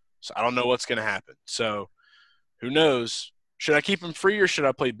 So I don't know what's going to happen. So who knows? Should I keep them free or should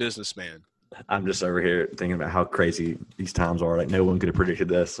I play businessman? I'm just over here thinking about how crazy these times are. Like no one could have predicted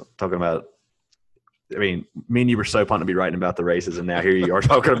this. Talking about, I mean, me and you were so pumped to be writing about the races, and now here you are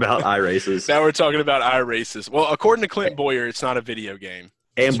talking about iRaces. Now we're talking about iRaces. Well, according to Clint Boyer, it's not a video game.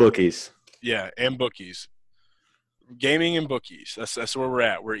 And bookies. Yeah, and bookies. Gaming and bookies. That's where we're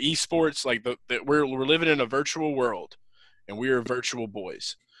at. We're esports. Like we're living in a virtual world, and we are virtual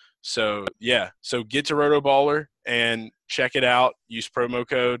boys. So yeah. So get to Rotoballer and check it out. Use promo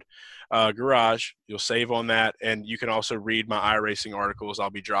code Garage. You'll save on that, and you can also read my iRacing articles. I'll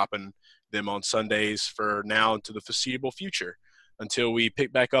be dropping them on Sundays for now into the foreseeable future until we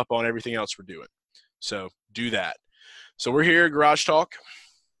pick back up on everything else we're doing. So do that. So we're here at Garage Talk.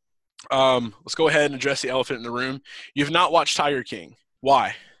 Let's go ahead and address the elephant in the room. You have not watched Tiger King.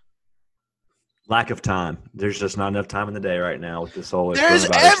 Why? Lack of time. There's just not enough time in the day right now with this whole There's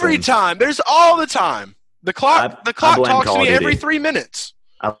coronavirus every thing. time. There's all the time. The clock I talks blame to Call me of every Duty. 3 minutes.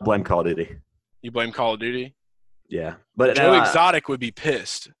 I blame Call of Duty. You blame Call of Duty? Yeah, but Joe Exotic would be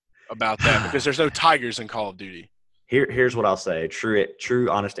pissed about that because there's no tigers in Call of Duty. Here's what I'll say. True,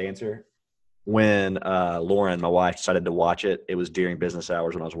 honest answer. When Lauren, my wife, decided to watch it, it was during business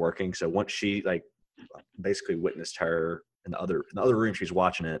hours when I was working. So once she basically witnessed her in the other room, she's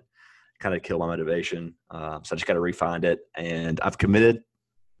watching it, kind of killed my motivation. So I just got to refind it, and I've committed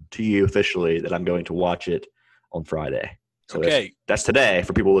to you officially that I'm going to watch it on Friday. So Okay, that's today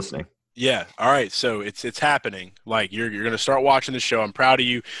for people listening. Yeah. All right. So it's happening. Like you're going to start watching the show. I'm proud of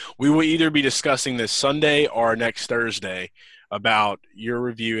you. We will either be discussing this Sunday or next Thursday about your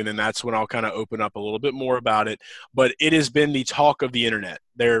review, and then that's when I'll kind of open up a little bit more about it. But it has been the talk of the internet.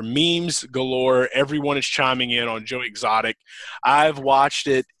 There are memes galore. Everyone is chiming in on Joe Exotic. I've watched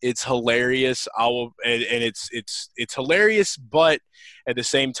it. It's hilarious. It's hilarious, but at the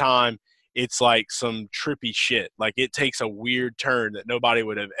same time, it's like some trippy shit. Like it takes a weird turn that nobody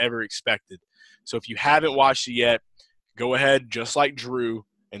would have ever expected. So if you haven't watched it yet, go ahead, just like Drew,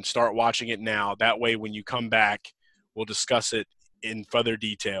 and start watching it now. That way, when you come back, we'll discuss it in further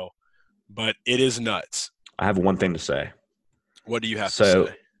detail. But it is nuts. I have one thing to say. What do you have to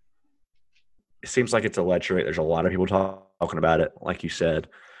say? It seems like it's electric. There's a lot of people talking about it, like you said.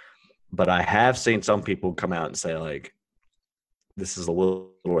 But I have seen some people come out and say, like, this is a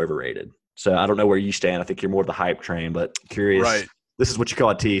little overrated. So I don't know where you stand. I think you're more of the hype train, but curious. Right. This is what you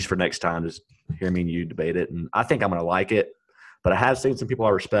call a tease for next time. Just hear me and you debate it. And I think I'm going to like it. But I have seen some people I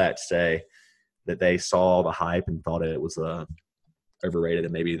respect say that they saw the hype and thought it was overrated,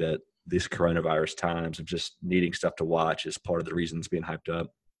 and maybe that these coronavirus times of just needing stuff to watch is part of the reason it's being hyped up.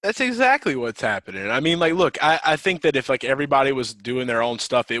 That's exactly what's happening. I mean, like, look, I think that if, like, everybody was doing their own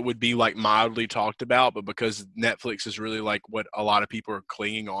stuff, it would be, like, mildly talked about. But because Netflix is really, like, what a lot of people are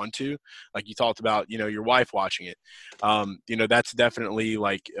clinging on to, like you talked about, you know, your wife watching it, you know, that's definitely,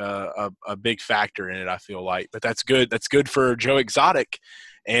 like, a big factor in it, I feel like. But that's good. That's good for Joe Exotic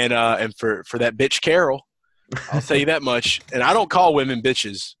and for that bitch Carol. I'll tell you that much. And I don't call women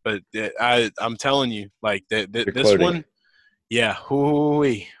bitches, but I'm telling you, like, this quoting. one – yeah,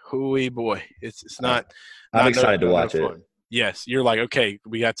 hooey boy. It's not. I'm excited to watch it. Yes, you're like, okay,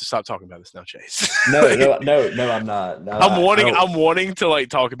 we have to stop talking about this now, Chase. No, I'm not. No, I'm wanting to like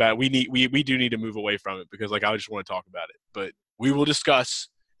talk about it. We do need to move away from it because like I just want to talk about it. But we will discuss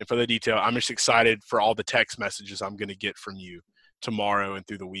in further detail. I'm just excited for all the text messages I'm going to get from you tomorrow and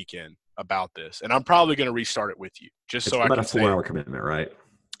through the weekend about this. And I'm probably going to restart it with you just so I can say. It's about a 4-hour commitment, right?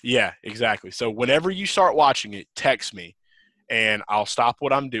 Yeah, exactly. So whenever you start watching it, text me. And I'll stop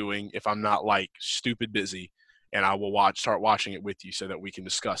what I'm doing if I'm not like stupid busy, and I will start watching it with you so that we can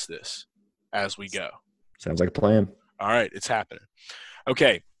discuss this as we go. Sounds like a plan. All right, it's happening.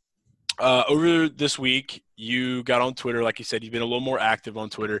 Okay. Over this week, you got on Twitter, like you said, you've been a little more active on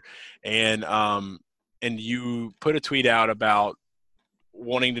Twitter, and you put a tweet out about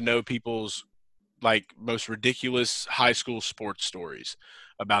wanting to know people's like most ridiculous high school sports stories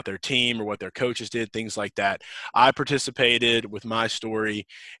about their team or what their coaches did, things like that. I participated with my story,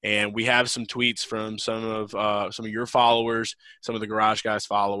 and we have some tweets from some of your followers, some of the Garage Guys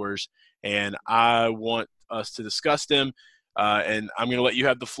followers, and I want us to discuss them. And I'm going to let you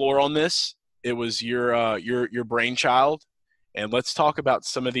have the floor on this. It was your brainchild, and let's talk about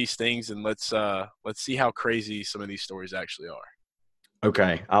some of these things, and let's see how crazy some of these stories actually are.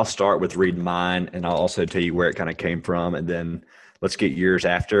 Okay, I'll start with reading mine, and I'll also tell you where it kind of came from, and then let's get yours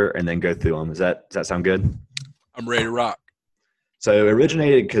after, and then go through them. Does that sound good? I'm ready to rock. So it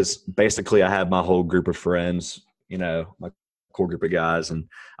originated because basically I have my whole group of friends, you know, my core group of guys, and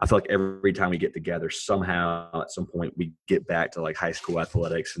I feel like every time we get together, somehow at some point we get back to like high school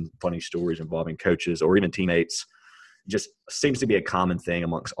athletics and funny stories involving coaches or even teammates. Just seems to be a common thing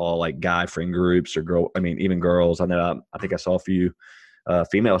amongst all like guy friend groups or even girls. I know I think I saw a few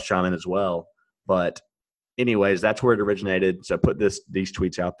females chime in as well, but anyways, that's where it originated. So I put these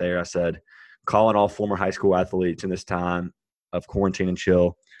tweets out there. I said, calling all former high school athletes in this time of quarantine and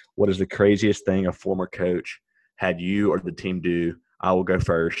chill, what is the craziest thing a former coach had you or the team do? I will go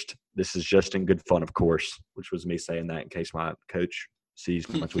first. This is just in good fun, of course, which was me saying that in case my coach sees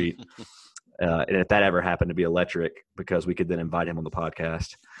my tweet. And if that ever happened to be electric, because we could then invite him on the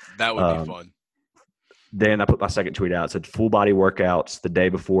podcast. That would be fun. Then I put my second tweet out. It said full body workouts the day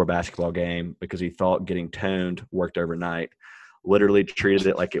before a basketball game because he thought getting toned worked overnight. Literally treated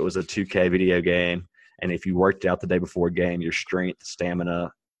it like it was a 2K video game. And if you worked out the day before a game, your strength,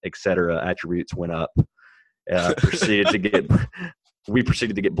 stamina, etc. attributes went up. We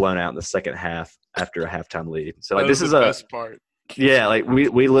proceeded to get blown out in the second half after a halftime lead. So like this is the best part. Yeah, like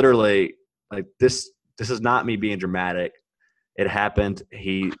we literally like this is not me being dramatic. It happened.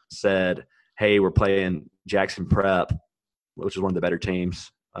 He said, "Hey, we're playing Jackson Prep, which is one of the better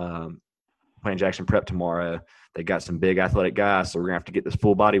teams. Playing Jackson Prep tomorrow. They got some big athletic guys, so we're gonna have to get this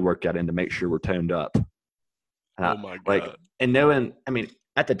full body workout in to make sure we're toned up." Oh my god! Like, and knowing, I mean,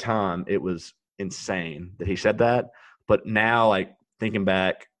 at the time it was insane that he said that, but now, like thinking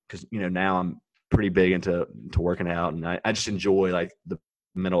back, because now I'm pretty big into working out, and I just enjoy like the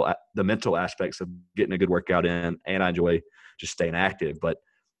mental aspects of getting a good workout in, and I enjoy just staying active. But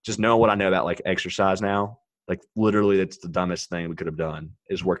just knowing what I know about like exercise now, like literally that's the dumbest thing we could have done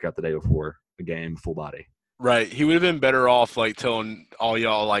is work out the day before a game full body. Right. He would have been better off like telling all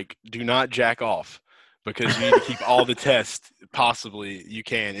y'all like, do not jack off because you need to keep all the tests possibly you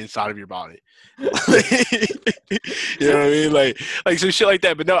can inside of your body. You know what I mean? Like so shit like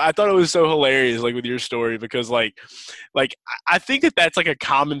that. But no, I thought it was so hilarious like with your story because like I think that's like a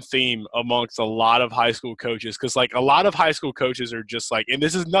common theme amongst a lot of high school coaches because like a lot of high school coaches are just like, and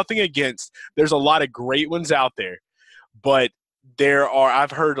this is nothing against, there's a lot of great ones out there, but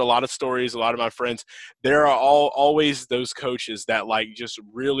I've heard a lot of stories, a lot of my friends, there are always those coaches that like just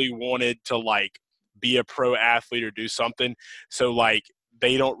really wanted to like be a pro athlete or do something. So like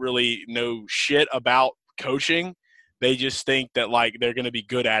they don't really know shit about coaching. They just think that like they're going to be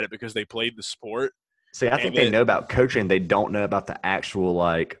good at it because they played the sport. See, I think they know about coaching. They don't know about the actual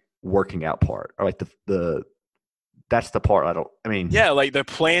like working out part or like the that's the part yeah, like the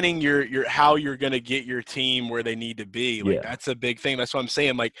planning your how you're going to get your team where they need to be. Like that's a big thing. That's what I'm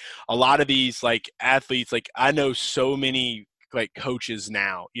saying. Like a lot of these like athletes, like I know so many like coaches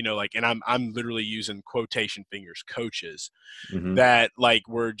now, like, and I'm literally using quotation fingers, coaches that like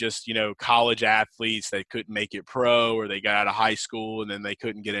were just, college athletes that couldn't make it pro or they got out of high school and then they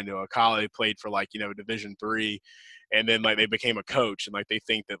couldn't get into a college, they played for like, Division III. And then like they became a coach and like they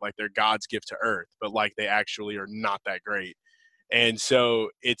think that like they're God's gift to earth, but like they actually are not that great. And so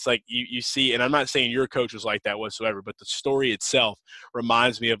it's like you see, and I'm not saying your coach was like that whatsoever, but the story itself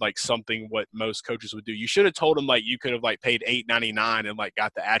reminds me of like something what most coaches would do. You should have told them like you could have like paid $8.99 and like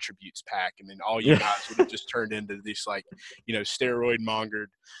got the attributes pack, and then all you guys would have just turned into this like steroid mongered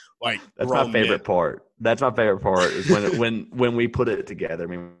like. That's my favorite part. That's my favorite part is when we put it together. I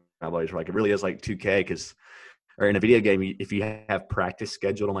mean, my buddies were like, it really is like 2K because. Or in a video game, if you have practice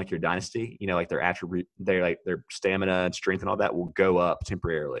scheduled on like your dynasty, like their attribute, their stamina and strength and all that will go up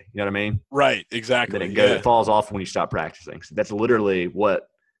temporarily. You know what I mean? Right. Exactly. And then it falls off when you stop practicing. So that's literally what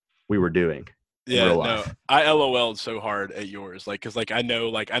we were doing. In real life. No, I LOL'd so hard at yours, like, cause like I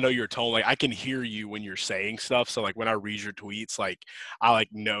know your tone, like I can hear you when you're saying stuff. So like when I read your tweets, like I like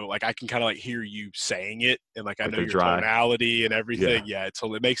know, like I can kind of like hear you saying it, and like I know your tonality and everything. Yeah,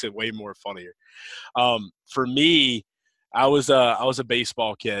 it makes it way more funnier. For me, I was a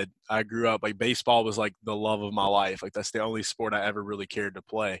baseball kid. I grew up like baseball was like the love of my life. Like that's the only sport I ever really cared to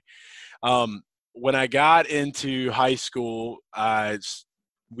play. When I got into high school,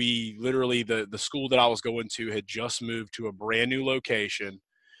 we literally the school that I was going to had just moved to a brand new location.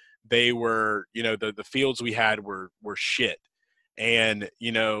 They were, the fields we had were shit. And,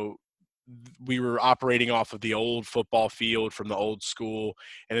 we were operating off of the old football field from the old school.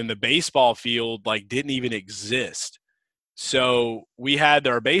 And then the baseball field like didn't even exist. So we had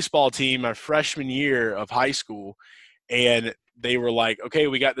our baseball team my freshman year of high school, and they were like, okay,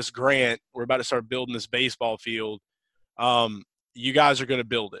 we got this grant. We're about to start building this baseball field. You guys are going to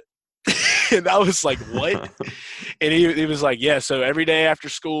build it. And I was like, what? And he was like, yeah. So every day after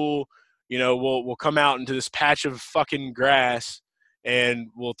school, we'll come out into this patch of fucking grass and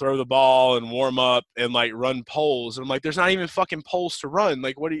we'll throw the ball and warm up and like run poles. And I'm like, there's not even fucking poles to run.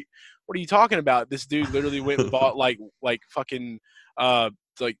 Like, what are you talking about? This dude literally went and bought like fucking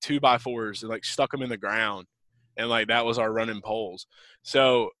like 2x4s and like stuck them in the ground. And like that was our running poles.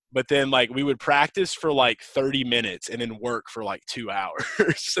 So, but then like we would practice for like 30 minutes and then work for like 2 hours.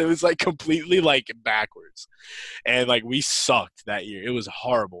 So it was like completely like backwards. And like we sucked that year. It was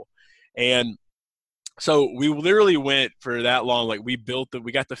horrible. And so we literally went for that long. Like we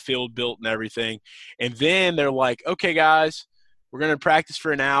got the field built and everything. And then they're like, okay, guys, we're going to practice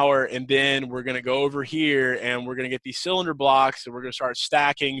for an hour, and then we're going to go over here and we're going to get these cylinder blocks and we're going to start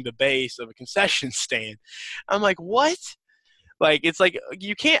stacking the base of a concession stand. I'm like, what? Like, it's like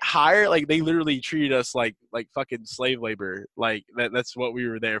you can't hire, like they literally treated us like fucking slave labor. Like that's what we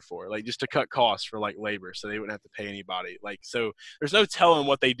were there for, like just to cut costs for like labor so they wouldn't have to pay anybody. Like, so there's no telling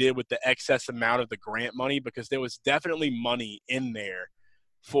what they did with the excess amount of the grant money, because there was definitely money in there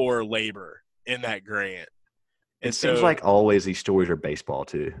for labor in that grant. And it seems like always these stories are baseball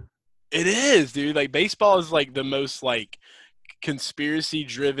too. It is, dude. Like baseball is like the most like conspiracy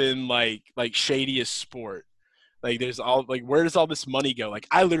driven, like shadiest sport. Like there's all like, where does all this money go? Like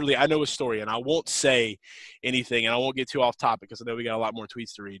I know a story, and I won't say anything, and I won't get too off topic because I know we got a lot more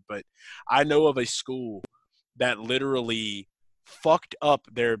tweets to read. But I know of a school that literally fucked up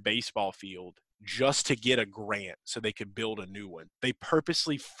their baseball field just to get a grant so they could build a new one. They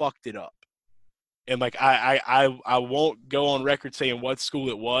purposely fucked it up. And like I won't go on record saying what school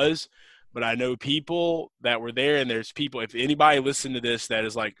it was, but I know people that were there, and there's people, if anybody listened to this that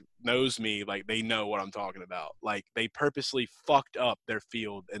is like knows me, like they know what I'm talking about. Like they purposely fucked up their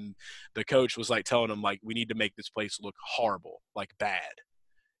field, and the coach was like telling them like, we need to make this place look horrible, like bad.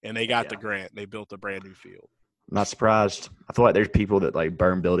 And they got the grant. They built a brand new field. I'm not surprised. I feel like there's people that like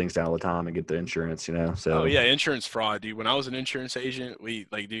burn buildings down all the time and get the insurance, you know. So Insurance fraud, dude. When I was an insurance agent,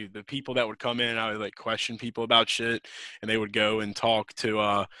 the people that would come in, I would like question people about shit, and they would go and talk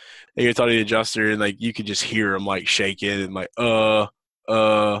to they would talk to the adjuster, and like you could just hear them like shaking and like they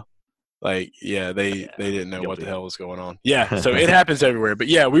didn't know what the hell was going on. Yeah, so it happens everywhere. But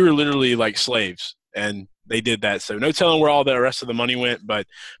yeah, we were literally like slaves, and they did that. So no telling where all the rest of the money went, but I'm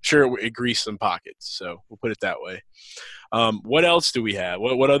sure it greased some pockets. So we'll put it that way. What else do we have?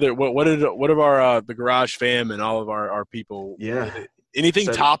 What of our the Garage fam and all of our people? Yeah. Anything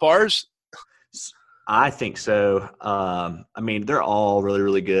top ours? I think so. I mean, they're all really,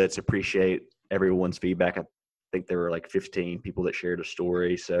 really good. It's appreciate everyone's feedback. I think there were like 15 people that shared a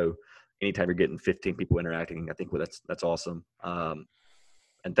story. So anytime you're getting 15 people interacting, I think that's awesome.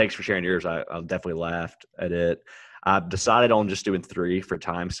 And thanks for sharing yours. I definitely laughed at it. I've decided on just doing 3 for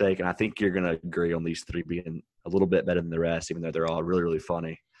time's sake, and I think you're going to agree on these 3 being a little bit better than the rest, even though they're all really, really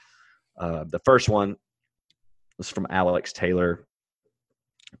funny. The first one was from Alex Taylor.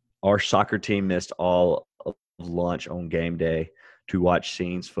 Our soccer team missed all of lunch on game day to watch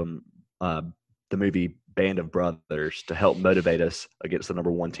scenes from the movie Band of Brothers to help motivate us against the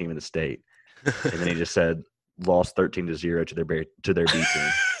number 1 team in the state. And then he just said, lost 13-0 to their B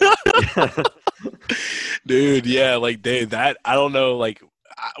team. Dude, yeah, like that I don't know, like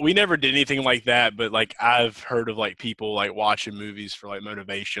we never did anything like that, but like I've heard of like people like watching movies for like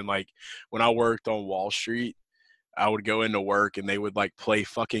motivation. Like when I worked on Wall Street, I would go into work and they would like play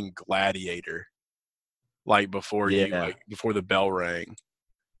fucking Gladiator like before the bell rang.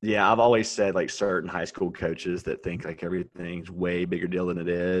 Yeah, I've always said like certain high school coaches that think like everything's way bigger deal than it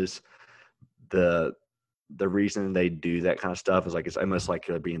is. The reason they do that kind of stuff is like it's almost like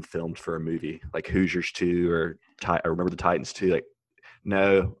being filmed for a movie, like Hoosiers 2 or Remember the Titans 2. Like,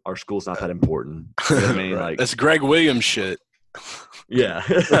 no, our school's not that important. You know what I mean? Right. Like that's Greg Williams shit. Yeah.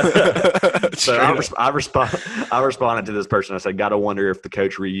 So I responded to this person. I said, "Gotta wonder if the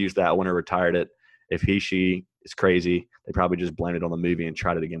coach reused that one or retired it. If she is crazy, they probably just blamed it on the movie and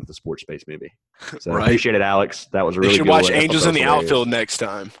tried it again with the sports-based movie." So I appreciate it, Alex. That was a really good. You should watch Angels in the Outfield next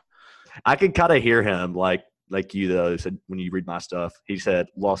time. I could kind of hear him like you though said when you read my stuff. He said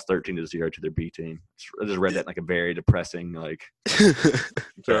lost 13-0 to their B team. I just read that in like a very depressing like.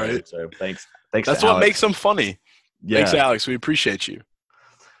 Right. So thanks. That's what makes them funny. Yeah. Thanks, Alex. We appreciate you.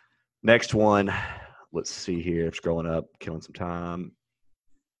 Next one. Let's see here. I'm scrolling up, killing some time.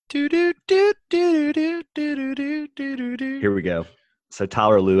 Here we go. So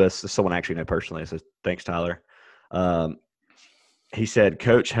Tyler Lewis is someone I actually know personally. So thanks, Tyler. He said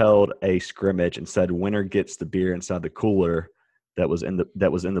coach held a scrimmage and said winner gets the beer inside the cooler that was in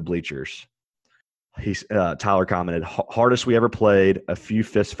the bleachers. Tyler commented, hardest we ever played, a few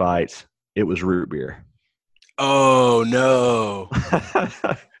fist fights. It was root beer. Oh no.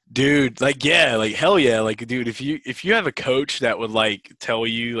 Dude, like yeah, like hell yeah, like dude, if you have a coach that would like tell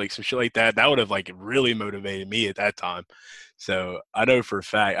you like some shit like that, that would have like really motivated me at that time. So I know for a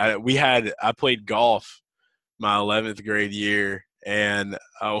fact I played golf my 11th grade year, and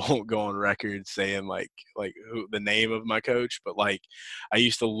I won't go on record saying like who the name of my coach, but like I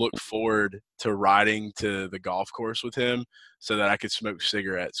used to look forward to riding to the golf course with him so that I could smoke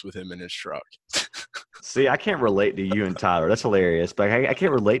cigarettes with him in his truck. See, I can't relate to you and Tyler. That's hilarious. But I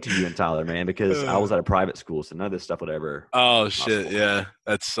can't relate to you and Tyler, man, because I was at a private school, so none of this stuff would ever. Oh, shit. Yeah,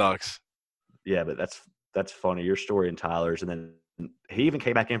 that sucks. Yeah, but that's funny. Your story and Tyler's. And then he even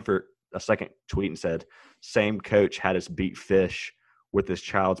came back in for a second tweet and said, same coach had us beat fish with his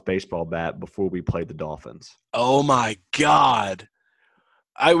child's baseball bat before we played the Dolphins. Oh, my God.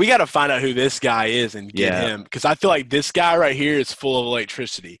 We got to find out who this guy is and get him, because I feel like this guy right here is full of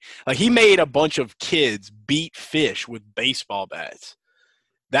electricity. Like he made a bunch of kids beat fish with baseball bats.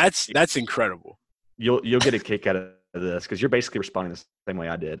 That's incredible. You'll get a kick out of this because you're basically responding the same way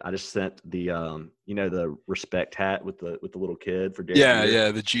I did. I just sent the the respect hat with the little kid for Derek Yeah, Jeter.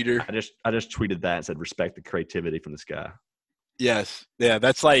 yeah, the cheater. I just tweeted that and said respect the creativity from this guy. Yes, yeah,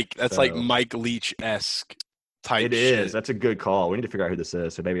 that's like So, Mike Leach-esque type it shit. is. That's a good call. We need to figure out who this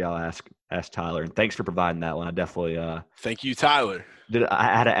is. So maybe I'll ask Tyler. And thanks for providing that one. I definitely Thank you, Tyler. I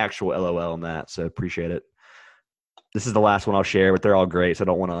had an actual LOL on that, so appreciate it. This is the last one I'll share, but they're all great, so I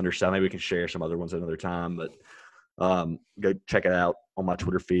don't want to undersell. Maybe we can share some other ones another time, but go check it out on my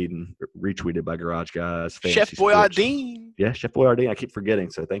Twitter feed and retweeted by Garage Guys. Chef Boyardee. Yeah, Chef Boyardee. I keep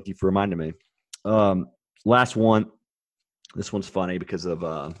forgetting, so thank you for reminding me. Last one. This one's funny because of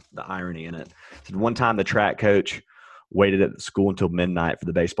the irony in it. So one time the track coach waited at the school until midnight for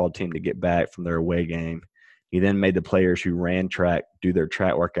the baseball team to get back from their away game. He then made the players who ran track do their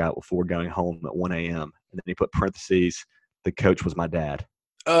track workout before going home at 1 a.m. And then he put parentheses, the coach was my dad.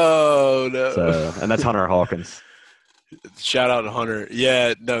 Oh, no. So, and that's Hunter Hawkins. Shout out to Hunter.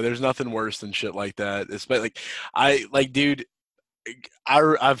 Yeah, no, there's nothing worse than shit like that. It's dude,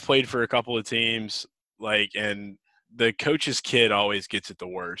 I've played for a couple of teams, and the coach's kid always gets it the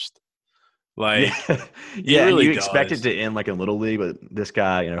worst. Yeah, really you does. expect it to end like in Little League, but this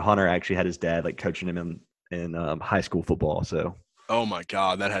guy, Hunter actually had his dad coaching him in high school football. So, oh my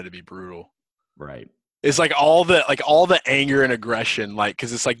God, that had to be brutal. Right. It's all the anger and aggression,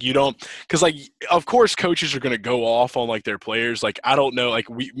 because it's of course coaches are going to go off on their players. I don't know,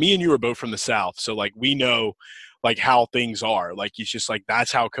 me and you are both from the South. So we know how things are. It's just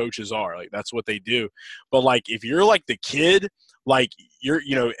that's how coaches are. That's what they do. But if you're the kid,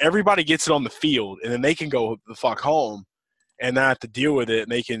 you're, everybody gets it on the field and then they can go the fuck home and not have to deal with it.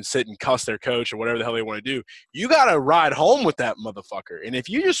 And they can sit and cuss their coach or whatever the hell they want to do. You got to ride home with that motherfucker. And if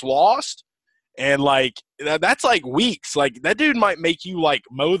you just lost, and that's weeks. That dude might make you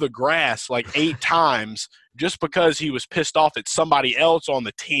mow the grass 8 times just because he was pissed off at somebody else on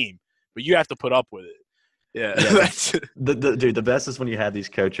the team. But you have to put up with it. Yeah. That's the best is when you have these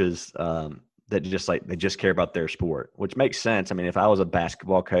coaches that just they just care about their sport, which makes sense. I mean, if I was a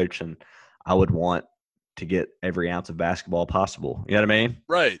basketball coach and I would want to get every ounce of basketball possible. You know what I mean?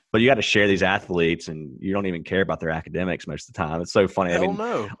 Right. But you got to share these athletes and you don't even care about their academics most of the time. It's so funny. Hell I mean,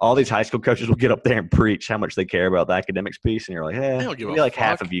 no. All these high school coaches will get up there and preach how much they care about the academics piece. And you're like, maybe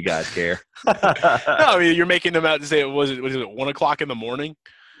half of you guys care. No, I mean, you're making them out to say, was it 1 o'clock in the morning?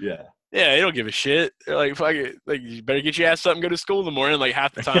 Yeah. Yeah, they don't give a shit. They're fuck it. You better get your ass up and go to school in the morning.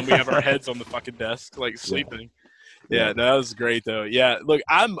 Half the time we have our heads on the fucking desk, sleeping. Yeah, no, that was great though. Yeah, look,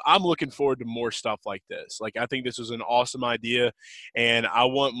 I'm looking forward to more stuff like this. I think this was an awesome idea, and I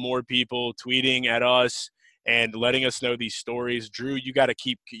want more people tweeting at us and letting us know these stories. Drew, you got to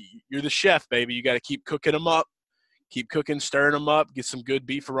you're the chef, baby. You got to keep cooking them up, keep cooking, stirring them up, get some good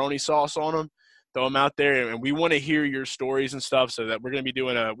beefaroni sauce on them, throw them out there, and we want to hear your stories and stuff. So that we're going to be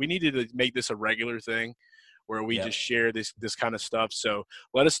doing we needed to make this a regular thing, where we just share this kind of stuff. So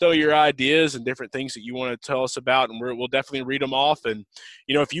let us know your ideas and different things that you want to tell us about, and we'll definitely read them off. And,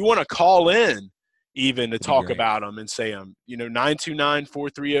 if you want to call in even to talk about them and say them,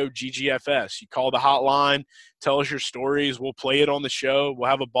 929-430-GGFS. You call the hotline, tell us your stories. We'll play it on the show. We'll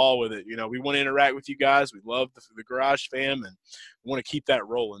have a ball with it. We want to interact with you guys. We love the Garage fam, and we want to keep that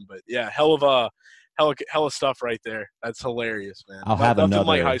rolling. But, yeah, hell of stuff right there. That's hilarious, man. I'll have nothing another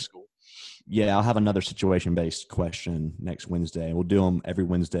like high school. Yeah, I'll have another situation-based question next Wednesday. We'll do them every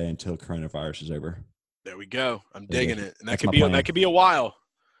Wednesday until coronavirus is over. There we go. I'm digging it. And that could be a while.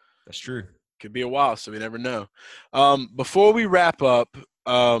 That's true. Could be a while, so we never know. Before we wrap up,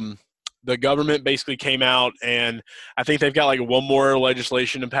 the government basically came out, and I think they've got one more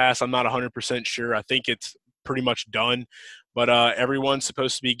legislation to pass. I'm not 100% sure. I think it's pretty much done. But everyone's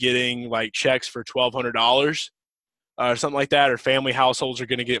supposed to be getting checks for $1,200 or something like that, or family households are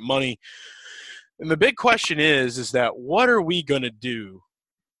going to get money. And the big question is that what are we going to do,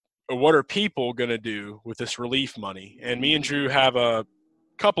 or what are people going to do with this relief money? And me and Drew have a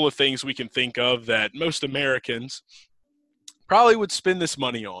couple of things we can think of that most Americans probably would spend this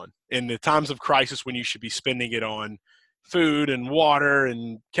money on in the times of crisis, when you should be spending it on food and water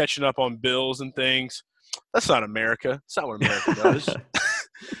and catching up on bills and things. That's not America. That's not what America does.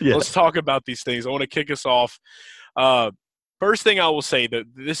 Yeah. Let's talk about these things. I want to kick us off. First thing I will say, that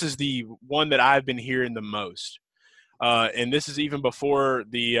this is the one that I've been hearing the most, and this is even before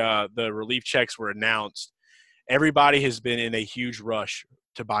the relief checks were announced. Everybody has been in a huge rush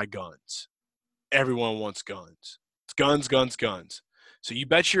to buy guns. Everyone wants guns. It's guns, guns, guns. So you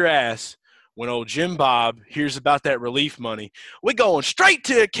bet your ass when old Jim Bob hears about that relief money, we're going straight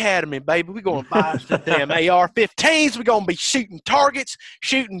to Academy, baby. We're going to buy us the damn AR-15s. We're going to be shooting targets,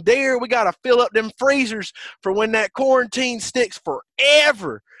 shooting deer. We got to fill up them freezers for when that quarantine sticks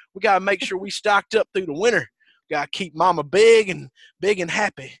forever. We got to make sure we stocked up through the winter. Got to keep mama big and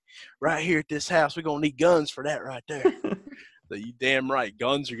happy right here at this house. We're going to need guns for that right there. So you damn right.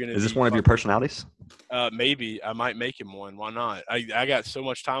 Guns are going to be. Is this one of your personalities? Maybe. I might make him one. Why not? I got so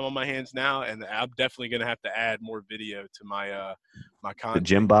much time on my hands now, and I'm definitely going to have to add more video to my my content. The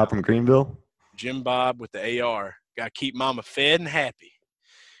Jim Bob from Greenville? Jim Bob with the AR. Got to keep mama fed and happy.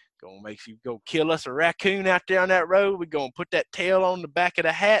 Gonna make you go kill us a raccoon out there on that road. We're going to put that tail on the back of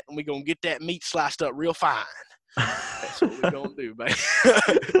the hat, and we're going to get that meat sliced up real fine. That's what we're going to do, man.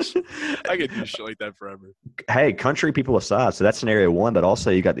 I could do shit like that forever. Hey, country people aside, so that's scenario one, but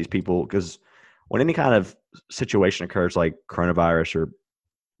also you got these people, because when any kind of situation occurs like coronavirus or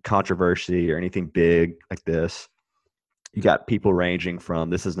controversy or anything big like this, you got people ranging from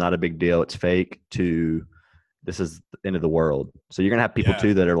this is not a big deal, it's fake, to this is the end of the world. So you're going to have people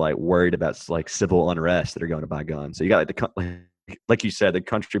too that are like worried about like civil unrest that are going to buy guns. So you got like you said, the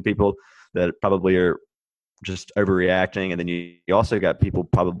country people that probably are just overreacting, and then you also got people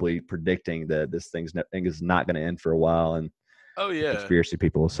probably predicting that this thing is not going to end for a while, and conspiracy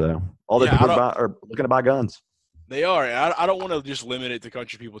people. So all the people are looking to buy guns. They are. I don't want to just limit it to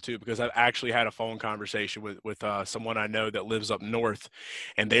country people too, because I've actually had a phone conversation with someone I know that lives up north,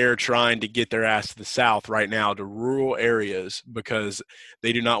 and they're trying to get their ass to the south right now to rural areas because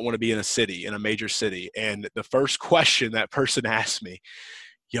they do not want to be in a major city. And the first question that person asked me,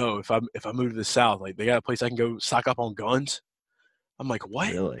 yo, if I move to the south, like they got a place I can go stock up on guns? I'm like,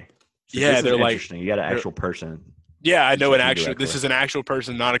 what? Really? So yeah, they're like, interesting. You got an actual person. Yeah, I know this is an actual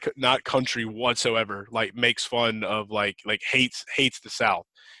person, not country whatsoever. Like makes fun of like hates the South,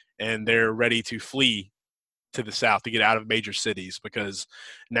 and they're ready to flee to the South to get out of major cities because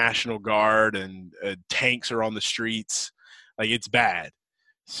National Guard and tanks are on the streets. Like it's bad.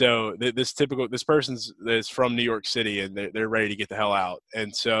 So this person's is from New York City, and they're ready to get the hell out.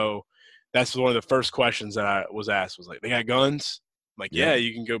 And so that's one of the first questions that I was asked was like, they got guns? I'm like, yeah,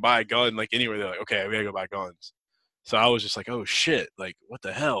 you can go buy a gun like anywhere. They're like, okay, we gotta go buy guns. So I was just like, oh shit, like what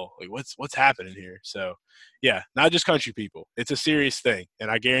the hell? Like what's happening here? So yeah, not just country people. It's a serious thing. And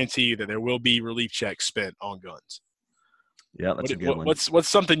I guarantee you that there will be relief checks spent on guns. Yeah, that's a good one. What's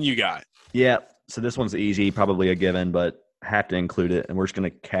something you got? Yeah. So this one's easy, probably a given, but have to include it. And we're just going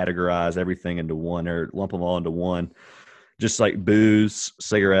to categorize everything into one, or lump them all into one. Just like booze,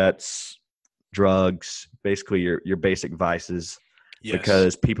 cigarettes, drugs, basically your basic vices. Yes.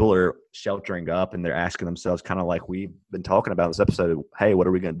 Because people are sheltering up and they're asking themselves, kind of like we've been talking about in this episode, hey, what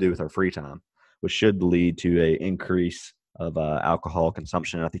are we going to do with our free time? Which should lead to an increase of alcohol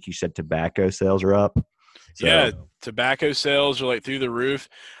consumption. I think you said tobacco sales are up. So, yeah, tobacco sales are like through the roof.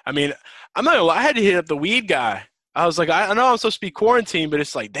 I mean, I'm not gonna lie, I had to hit up the weed guy. I was like, I know I'm supposed to be quarantined, but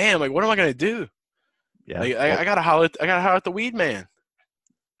it's like, damn, like what am I gonna do? Yeah, like, I gotta holler at the weed man.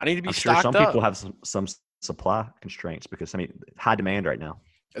 I need to be stocked up. Some people have some supply constraints because high demand right now.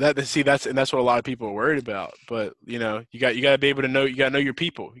 That's what a lot of people are worried about. But you got to be able to know. You got to know your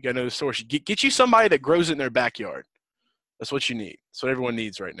people. You got to know the source. Get you somebody that grows it in their backyard. That's what you need. That's what everyone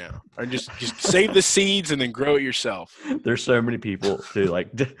needs right now. Or just save the seeds and then grow it yourself. There's so many people too. Like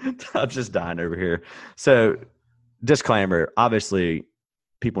I'm just dying over here. So disclaimer: obviously,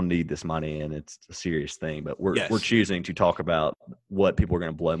 people need this money and it's a serious thing. But we're choosing to talk about what people are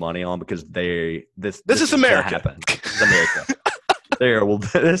going to blow money on because this is America. This is America.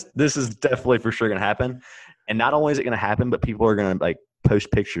 This is definitely for sure going to happen. And not only is it going to happen, but people are going to like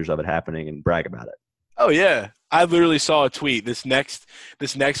post pictures of it happening and brag about it. Oh yeah. I literally saw a tweet. This next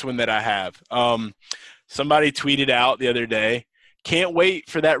one that I have. Somebody tweeted out the other day, can't wait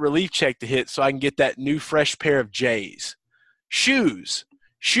for that relief check to hit so I can get that new fresh pair of J's. Shoes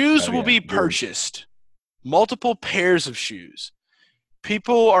will be purchased. Multiple pairs of shoes.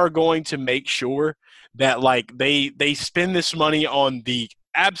 People are going to make sure that like they spend this money on the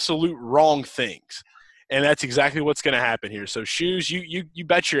absolute wrong things. And that's exactly what's going to happen here. So shoes, you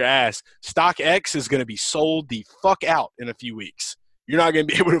bet your ass, StockX is going to be sold the fuck out in a few weeks. You're not going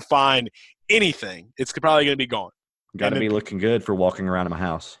to be able to find anything. It's probably going to be gone. Got to be looking good for walking around in my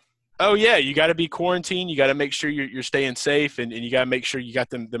house. Oh, yeah. You got to be quarantined. You got to make sure you're staying safe, and you got to make sure you got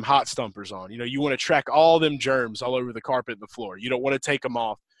them hot stumpers on. You want to track all them germs all over the carpet and the floor. You don't want to take them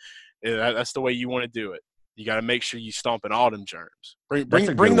off. That's the way you want to do it. You got to make sure you stomping all them germs. Bring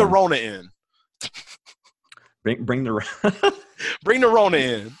the Rona in. Bring the Bring the Rona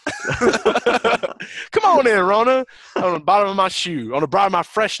in. Come on in, Rona. On the bottom of my shoe, on the bottom of my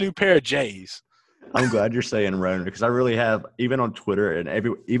fresh new pair of J's. I'm glad you're saying Rona because I really have, even on Twitter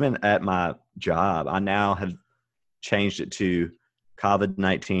and even at my job, I now have changed it to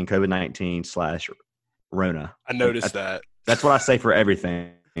COVID-19 / Rona. I noticed that. That's what I say for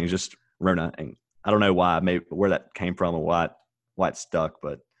everything. It's just Rona. And I don't know why, maybe where that came from and why it stuck,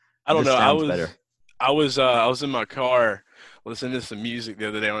 but I don't know. Sounds better. I was in my car listening to some music the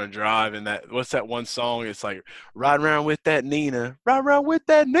other day on a drive, and what's that one song? It's like riding around with that Nina, riding around with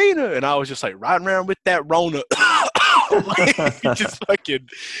that Nina, and I was just like riding around with that Rona. Just fucking,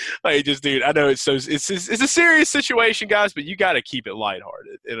 like, just dude. I know it's a serious situation, guys, but you got to keep it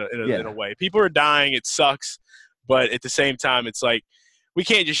lighthearted in a way. People are dying. It sucks, but at the same time, it's like we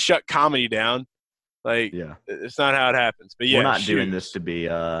can't just shut comedy down. Like, it's not how it happens. But yeah, we're not doing this to be,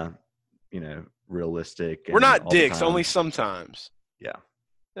 realistic. We're not dicks, only sometimes. Yeah.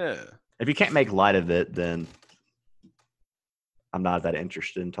 Yeah. If you can't make light of it, then I'm not that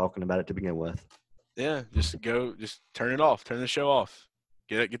interested in talking about it to begin with. Yeah, just turn it off. Turn the show off.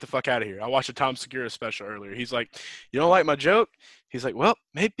 Get the fuck out of here. I watched a Tom Segura special earlier. He's like, you don't like my joke? He's like, well,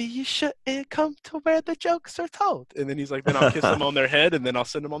 maybe you shouldn't come to where the jokes are told. And then he's like, then I'll kiss them on their head and then I'll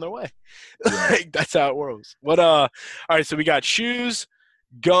send them on their way. Like, that's how it works. All right, so we got shoes,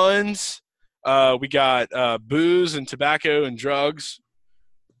 guns, we got booze and tobacco and drugs.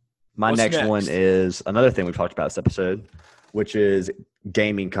 What's next one is another thing we've talked about this episode, which is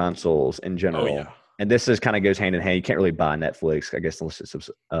gaming consoles in general. Oh, yeah. And this kind of goes hand in hand. You can't really buy Netflix, I guess, unless it's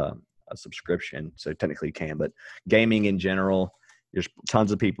a subscription. So technically you can. But gaming in general, there's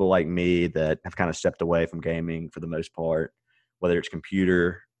tons of people like me that have kind of stepped away from gaming for the most part, whether it's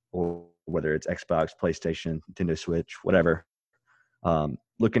computer or whether it's Xbox, PlayStation, Nintendo Switch, whatever.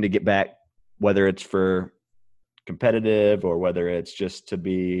 Looking to get back, whether it's for competitive or whether it's just to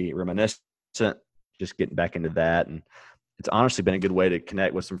be reminiscent, just getting back into that. And it's honestly been a good way to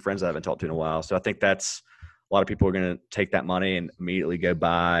connect with some friends I haven't talked to in a while. So I think that's a lot of people are going to take that money and immediately go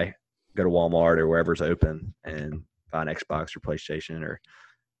to Walmart or wherever's open and buy an Xbox or PlayStation. Or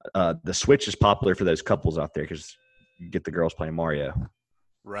the Switch is popular for those couples out there because you get the girls playing Mario.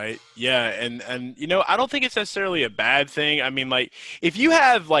 Right. Yeah. And I don't think it's necessarily a bad thing. I mean, like, if you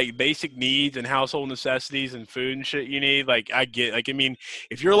have like basic needs and household necessities and food and shit you need, like, I get, like, I mean,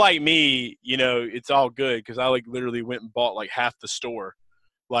 if you're like me, it's all good because I like literally went and bought like half the store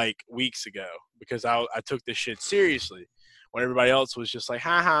like weeks ago because I took this shit seriously when everybody else was just like,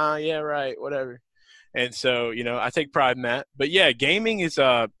 ha, yeah, right, whatever. And so, I take pride in that. But yeah, gaming is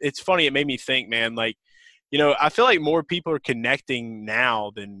it's funny. It made me think, man, like, I feel like more people are connecting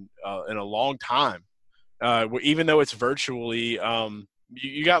now than in a long time. Even though it's virtually,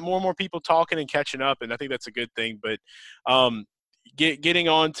 you got more and more people talking and catching up, and I think that's a good thing. But getting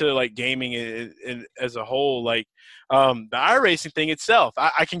on to like gaming and as a whole, like the iRacing thing itself,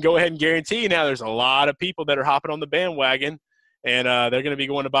 I can go ahead and guarantee you now there's a lot of people that are hopping on the bandwagon, and they're going to be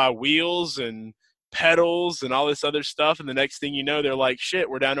going to buy wheels and pedals and all this other stuff. And the next thing you know, they're like, shit,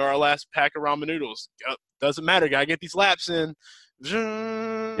 we're down to our last pack of ramen noodles. Doesn't matter. Gotta get these laps in. Yep.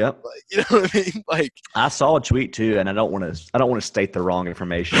 You know what I mean? Like, I saw a tweet too, and I don't want to state the wrong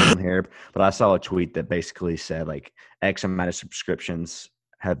information in here, but I saw a tweet that basically said like X amount of subscriptions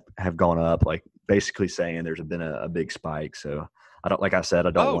have gone up, like basically saying there's been a big spike. So I don't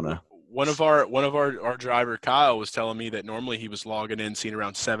want to. One of our driver Kyle was telling me that normally he was logging in, seeing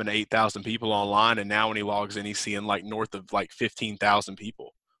around 7,000 to 8,000 people online, and now when he logs in, he's seeing like north of like 15,000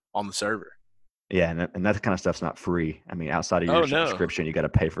 people on the server. Yeah, and that kind of stuff's not free. I mean, outside of your subscription, you got to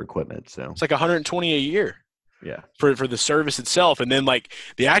pay for equipment. So it's like $120 a year. Yeah, for the service itself, and then like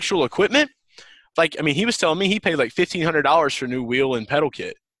the actual equipment. Like, I mean, he was telling me he paid like $1,500 for a new wheel and pedal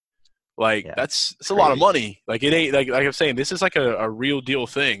kit. Like, that's a lot of money. Like, it ain't like I'm saying, this is like a real deal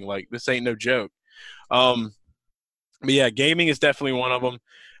thing. Like, this ain't no joke. But yeah, gaming is definitely one of them.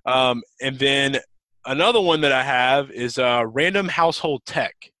 And then another one that I have is random household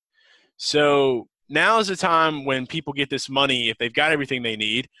tech. So now is the time when people get this money, if they've got everything they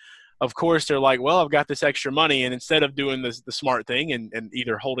need. Of course, they're like, well, I've got this extra money. And instead of doing the smart thing and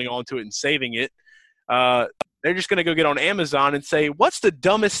either holding on to it and saving it, they're just going to go get on Amazon and say, what's the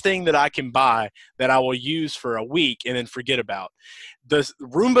dumbest thing that I can buy that I will use for a week and then forget about? The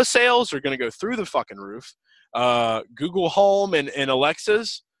Roomba sales are going to go through the fucking roof. Google Home and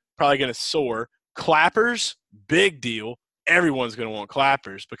Alexa's probably going to soar. Clappers, big deal. Everyone's going to want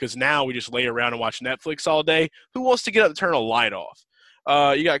clappers because now we just lay around and watch Netflix all day. Who wants to get up and turn a light off?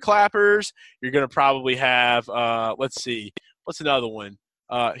 You got clappers. You're going to probably have, let's see, what's another one?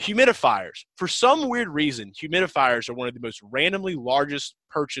 humidifiers. For some weird reason, humidifiers are one of the most randomly largest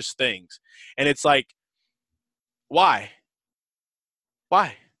purchased things. And it's like, why?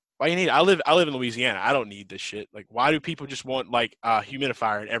 Why? Why you need it? I live in Louisiana. I don't need this shit. Like, why do people just want like a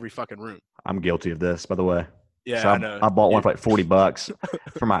humidifier in every fucking room? I'm guilty of this, by the way. Yeah, So I know. I bought one for like $40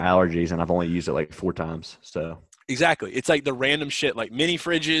 for my allergies, and I've only used it like 4 times. So exactly, it's like the random shit, like mini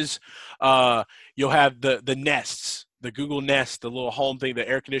fridges. You'll have the Nests, the Google Nest, the little home thing, the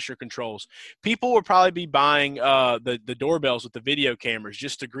air conditioner controls. People will probably be buying the doorbells with the video cameras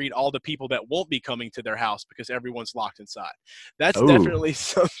just to greet all the people that won't be coming to their house because everyone's locked inside. That's definitely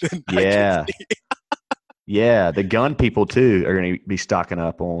something. Yeah. Yeah, the gun people too are going to be stocking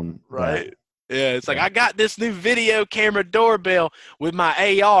up on right. that. Yeah, it's like, I got this new video camera doorbell with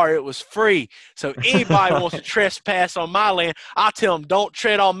my AR. It was free. So anybody wants to trespass on my land, I tell them, don't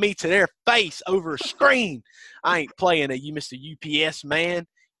tread on me to their face over a screen. I ain't playing you, Mr. UPS man.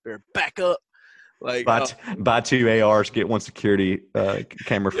 Better back up. Like, buy 2 ARs, get 1 security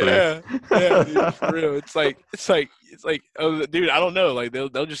camera free. Yeah, dude, for real. It's like, oh, dude, I don't know. Like,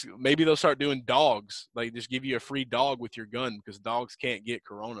 maybe they'll start doing dogs. Like, just give you a free dog with your gun because dogs can't get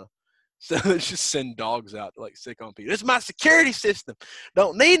corona. So let's just send dogs out to like sick on people. It's my security system.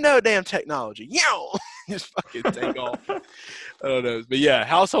 Don't need no damn technology. Yow! Just fucking take off. I don't know. But yeah,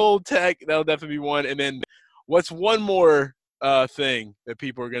 household tech, that'll definitely be one. And then what's one more thing that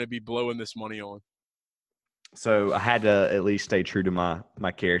people are going to be blowing this money on? So I had to at least stay true to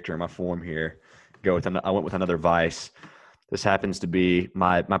my character and my form here. I went with another vice. This happens to be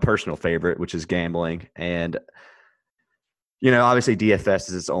my personal favorite, which is gambling. And obviously DFS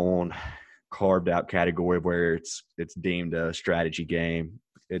is its own carved out category where it's deemed a strategy game.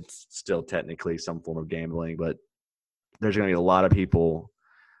 It's still technically some form of gambling, but there's going to be a lot of people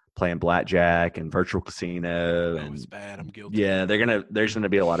playing blackjack and virtual casino. And it's bad. I'm guilty. Yeah, there's going to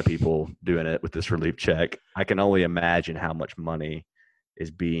be a lot of people doing it with this relief check. I can only imagine how much money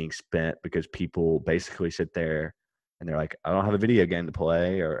is being spent because people basically sit there and they're like, I don't have a video game to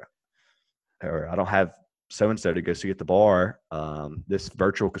play, or I don't have so-and-so to go see at the bar. This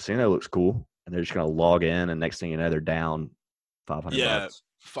virtual casino looks cool. And they're just going to log in, and next thing you know, they're down $500. Yeah,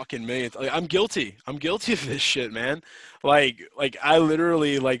 fucking millions. Like, I'm guilty. I'm guilty of this shit, man. Like I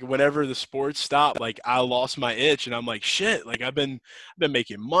literally, like, whenever the sports stop, like, I lost my itch, and I'm like, shit. Like, I've been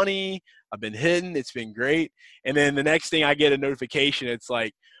making money. I've been hitting. It's been great. And then the next thing I get a notification, it's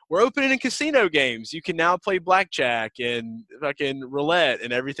like, we're opening casino games. You can now play blackjack and fucking roulette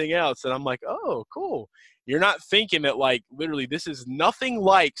and everything else. And I'm like, oh, cool. You're not thinking that, like, literally this is nothing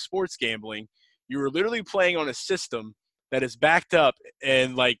like sports gambling. You were literally playing on a system that is backed up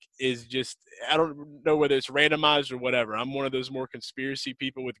and, like, is just – I don't know whether it's randomized or whatever. I'm one of those more conspiracy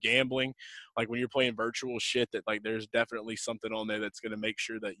people with gambling. Like, when you're playing virtual shit that, like, there's definitely something on there that's going to make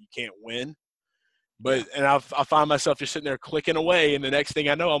sure that you can't win. But – and I find myself just sitting there clicking away, and the next thing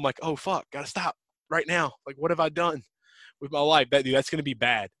I know, I'm like, oh, fuck, got to stop right now. Like, what have I done with my life? That's going to be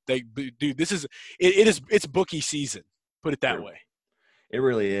bad. Dude, this is it's bookie season. Put it that way. It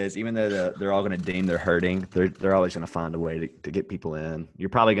really is. Even though they're all going to deem they're hurting, they're always going to find a way to get people in. You're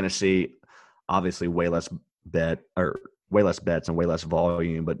probably going to see, obviously, way less bets and way less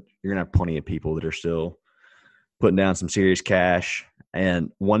volume, but you're going to have plenty of people that are still putting down some serious cash.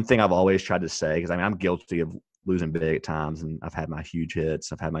 And one thing I've always tried to say, because I'm guilty of losing big at times, and I've had my huge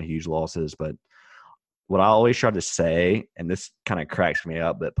hits, I've had my huge losses, but what I always try to say, and this kind of cracks me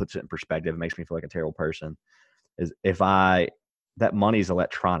up, but puts it in perspective, it makes me feel like a terrible person, is that money's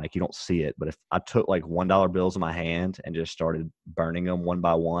electronic, you don't see it. But if I took like $1 bills in my hand and just started burning them one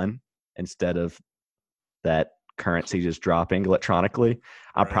by one instead of that currency just dropping electronically,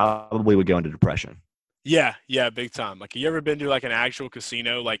 I probably would go into depression. Yeah, big time. Like, you ever been to like an actual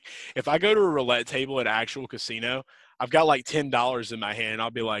casino? Like, if I go to a roulette table at an actual casino, I've got like $10 in my hand.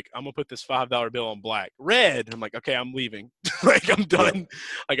 I'll be like, I'm gonna put this $5 bill on black, red. I'm like, okay, I'm leaving. Like, I'm done. Yep.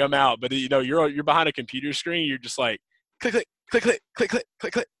 Like, I'm out. But you're behind a computer screen. You're just like, click, click, click, click, click, click,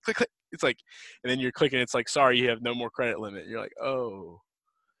 click, click, click, click. It's like, and then you're clicking. It's like, sorry, you have no more credit limit. You're like, oh,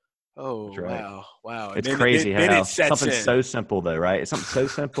 right. Wow. It's crazy how something so simple though, right? It's something so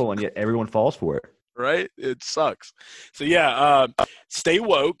simple, and yet everyone falls for it. Right? It sucks. So yeah, stay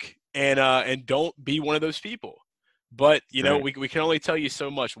woke and don't be one of those people. But we can only tell you so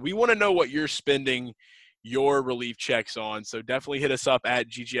much. We want to know what you're spending your relief checks on. So definitely hit us up at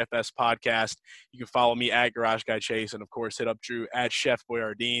GGFS Podcast. You can follow me at Garage Guy Chase, and of course hit up Drew at Chef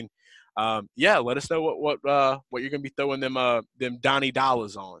Boyardeen. Let us know what you're gonna be throwing them Donnie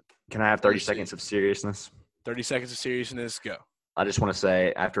dollars on. Can I have 30 seconds of seriousness? 30 seconds of seriousness, go. I just want to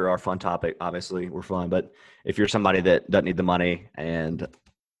say, after our fun topic, obviously we're fun, but if you're somebody that doesn't need the money and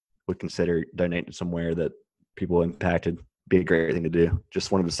would consider donating somewhere that people impacted, be a great thing to do.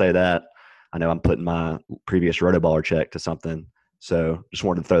 Just wanted to say that. I know I'm putting my previous Rotoballer check to something, so just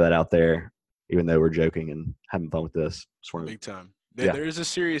wanted to throw that out there, even though we're joking and having fun with this. Just wanted Big time. Yeah. There is a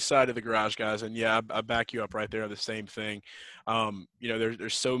serious side of the Garage Guys, and yeah, I back you up right there on the same thing.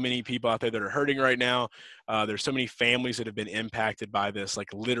 There's so many people out there that are hurting right now. There's so many families that have been impacted by this. Like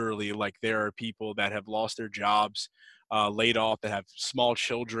literally, like there are people that have lost their jobs, laid off, that have small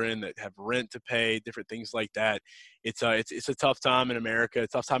children, that have rent to pay, different things like that. It's a tough time in America, a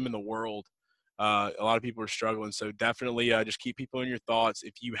tough time in the world. A lot of people are struggling, so definitely just keep people in your thoughts.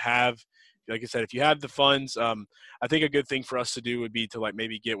 If you have, like I said, if you have the funds, I think a good thing for us to do would be to like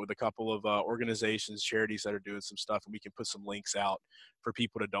maybe get with a couple of organizations, charities that are doing some stuff, and we can put some links out for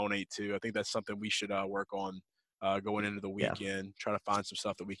people to donate to. I think that's something we should work on going into the weekend, try to find some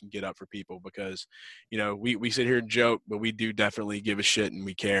stuff that we can get up for people, because, we sit here and joke, but we do definitely give a shit and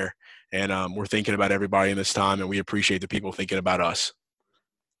we care. And we're thinking about everybody in this time, and we appreciate the people thinking about us.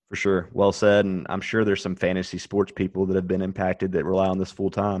 For sure. Well said. And I'm sure there's some fantasy sports people that have been impacted that rely on this full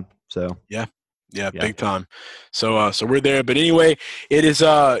time. So yeah, big time. So we're there. But anyway, it is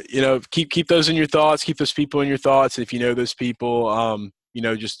keep those in your thoughts, keep those people in your thoughts. If you know those people,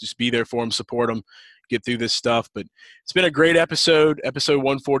 just be there for them, support them, get through this stuff. But it's been a great episode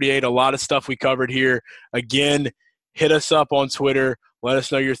 148. A lot of stuff we covered here. Again, hit us up on Twitter. Let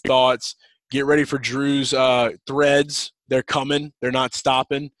us know your thoughts. Get ready for Drew's threads. They're coming. They're not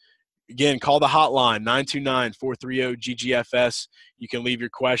stopping. Again, call the hotline, 929-430-GGFS. You can leave your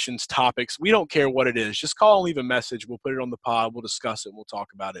questions, topics. We don't care what it is. Just call and leave a message. We'll put it on the pod. We'll discuss it. We'll talk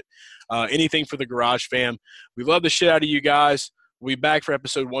about it. Anything for the Garage fam. We love the shit out of you guys. We'll be back for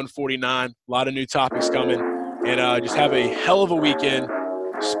episode 149. A lot of new topics coming. And just have a hell of a weekend.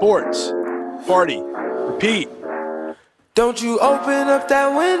 Sports, party, repeat. Don't you open up that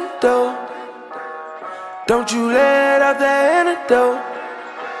window. Don't you let out that antidote.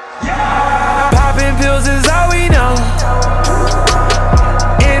 Popping pills is all we know.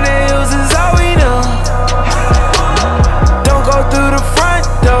 Inhales is all we know. Don't go through the front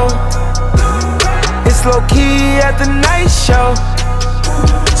door. It's low key at the night show.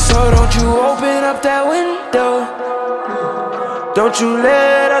 So don't you open up that window. Don't you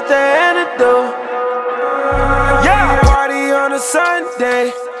let out the antidote. Yeah, party on a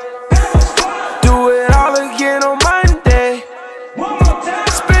Sunday. Do it all again on Monday.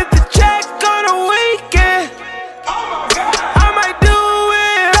 Split the check on a weekend. I might do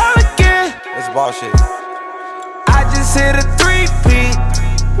it all again. It's bullshit. I just hit a 3-peat.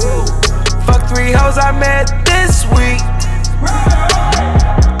 Fuck 3 hoes I met this week.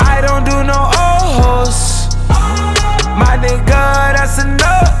 I don't do no old hoes. My nigga, that's a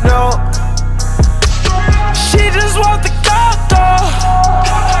no-no. She just want the coco.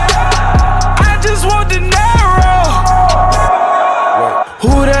 I just want the narrow.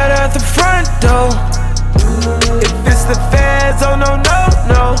 Who that at the front door? If it's the feds, oh no, no,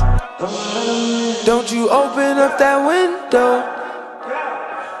 no. Don't you open up that window.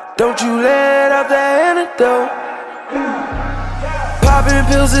 Don't you let out that antidote. Popping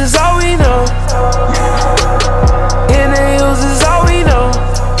pills is all we know. Inhales is all we know.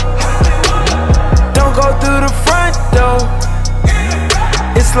 Don't go through the front door.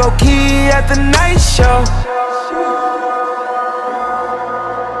 It's low key at the night show.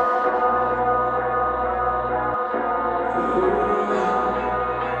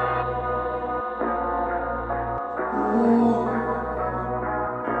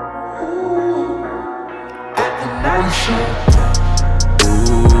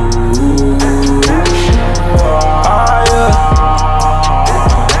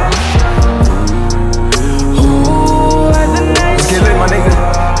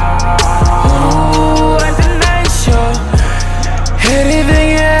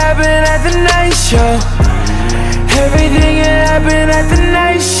 At the night show. Everything that happened at the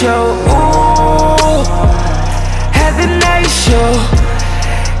night show. Ooh, at the night show.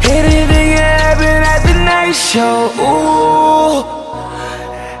 Anything that happened at the night show. Ooh,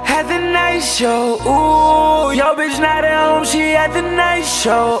 at the night show. Ooh, yo bitch not at home, she at the night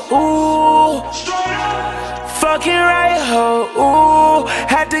show. Ooh, fucking right ho. Ooh,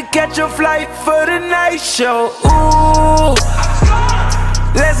 had to catch a flight for the night show. Ooh,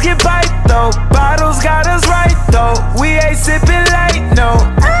 let's get piped though. Bottles got us right though. We ain't sipping light, no.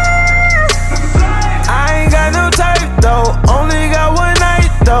 I ain't got no type though. Only got one night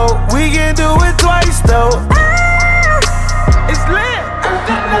though. We can do it twice though. It's lit. At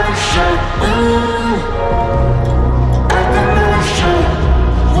the night show. At the night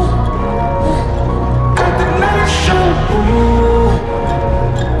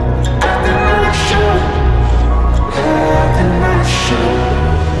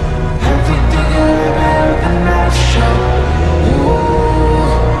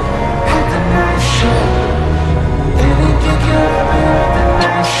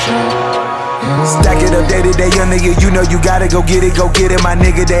know you gotta go get it, my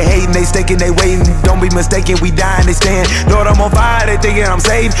nigga. They hating, they staking, they waiting. Don't be mistaken, we dying, they staying. Lord, I'm on fire, they thinking I'm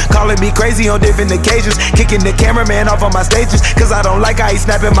saved. Calling me crazy on different occasions. Kicking the cameraman off on my stages, cause I don't like how he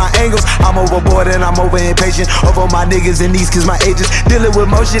snapping my angles. I'm overboard and I'm over impatient. Over my niggas and these cause my ages. Dealing with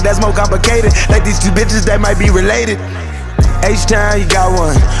more shit that's more complicated. Like these two bitches that might be related. H-Town, you got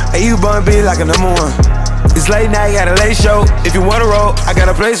one. And you bun be like a number one. It's late now, you got a late show. If you wanna roll, I got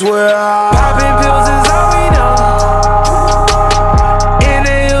a place where popping pills is all we know. In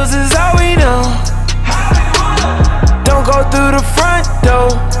the hills is all we know. Don't go through the front door.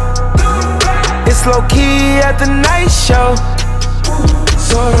 It's low key at the night show.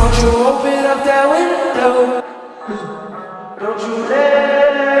 So don't you open up that window.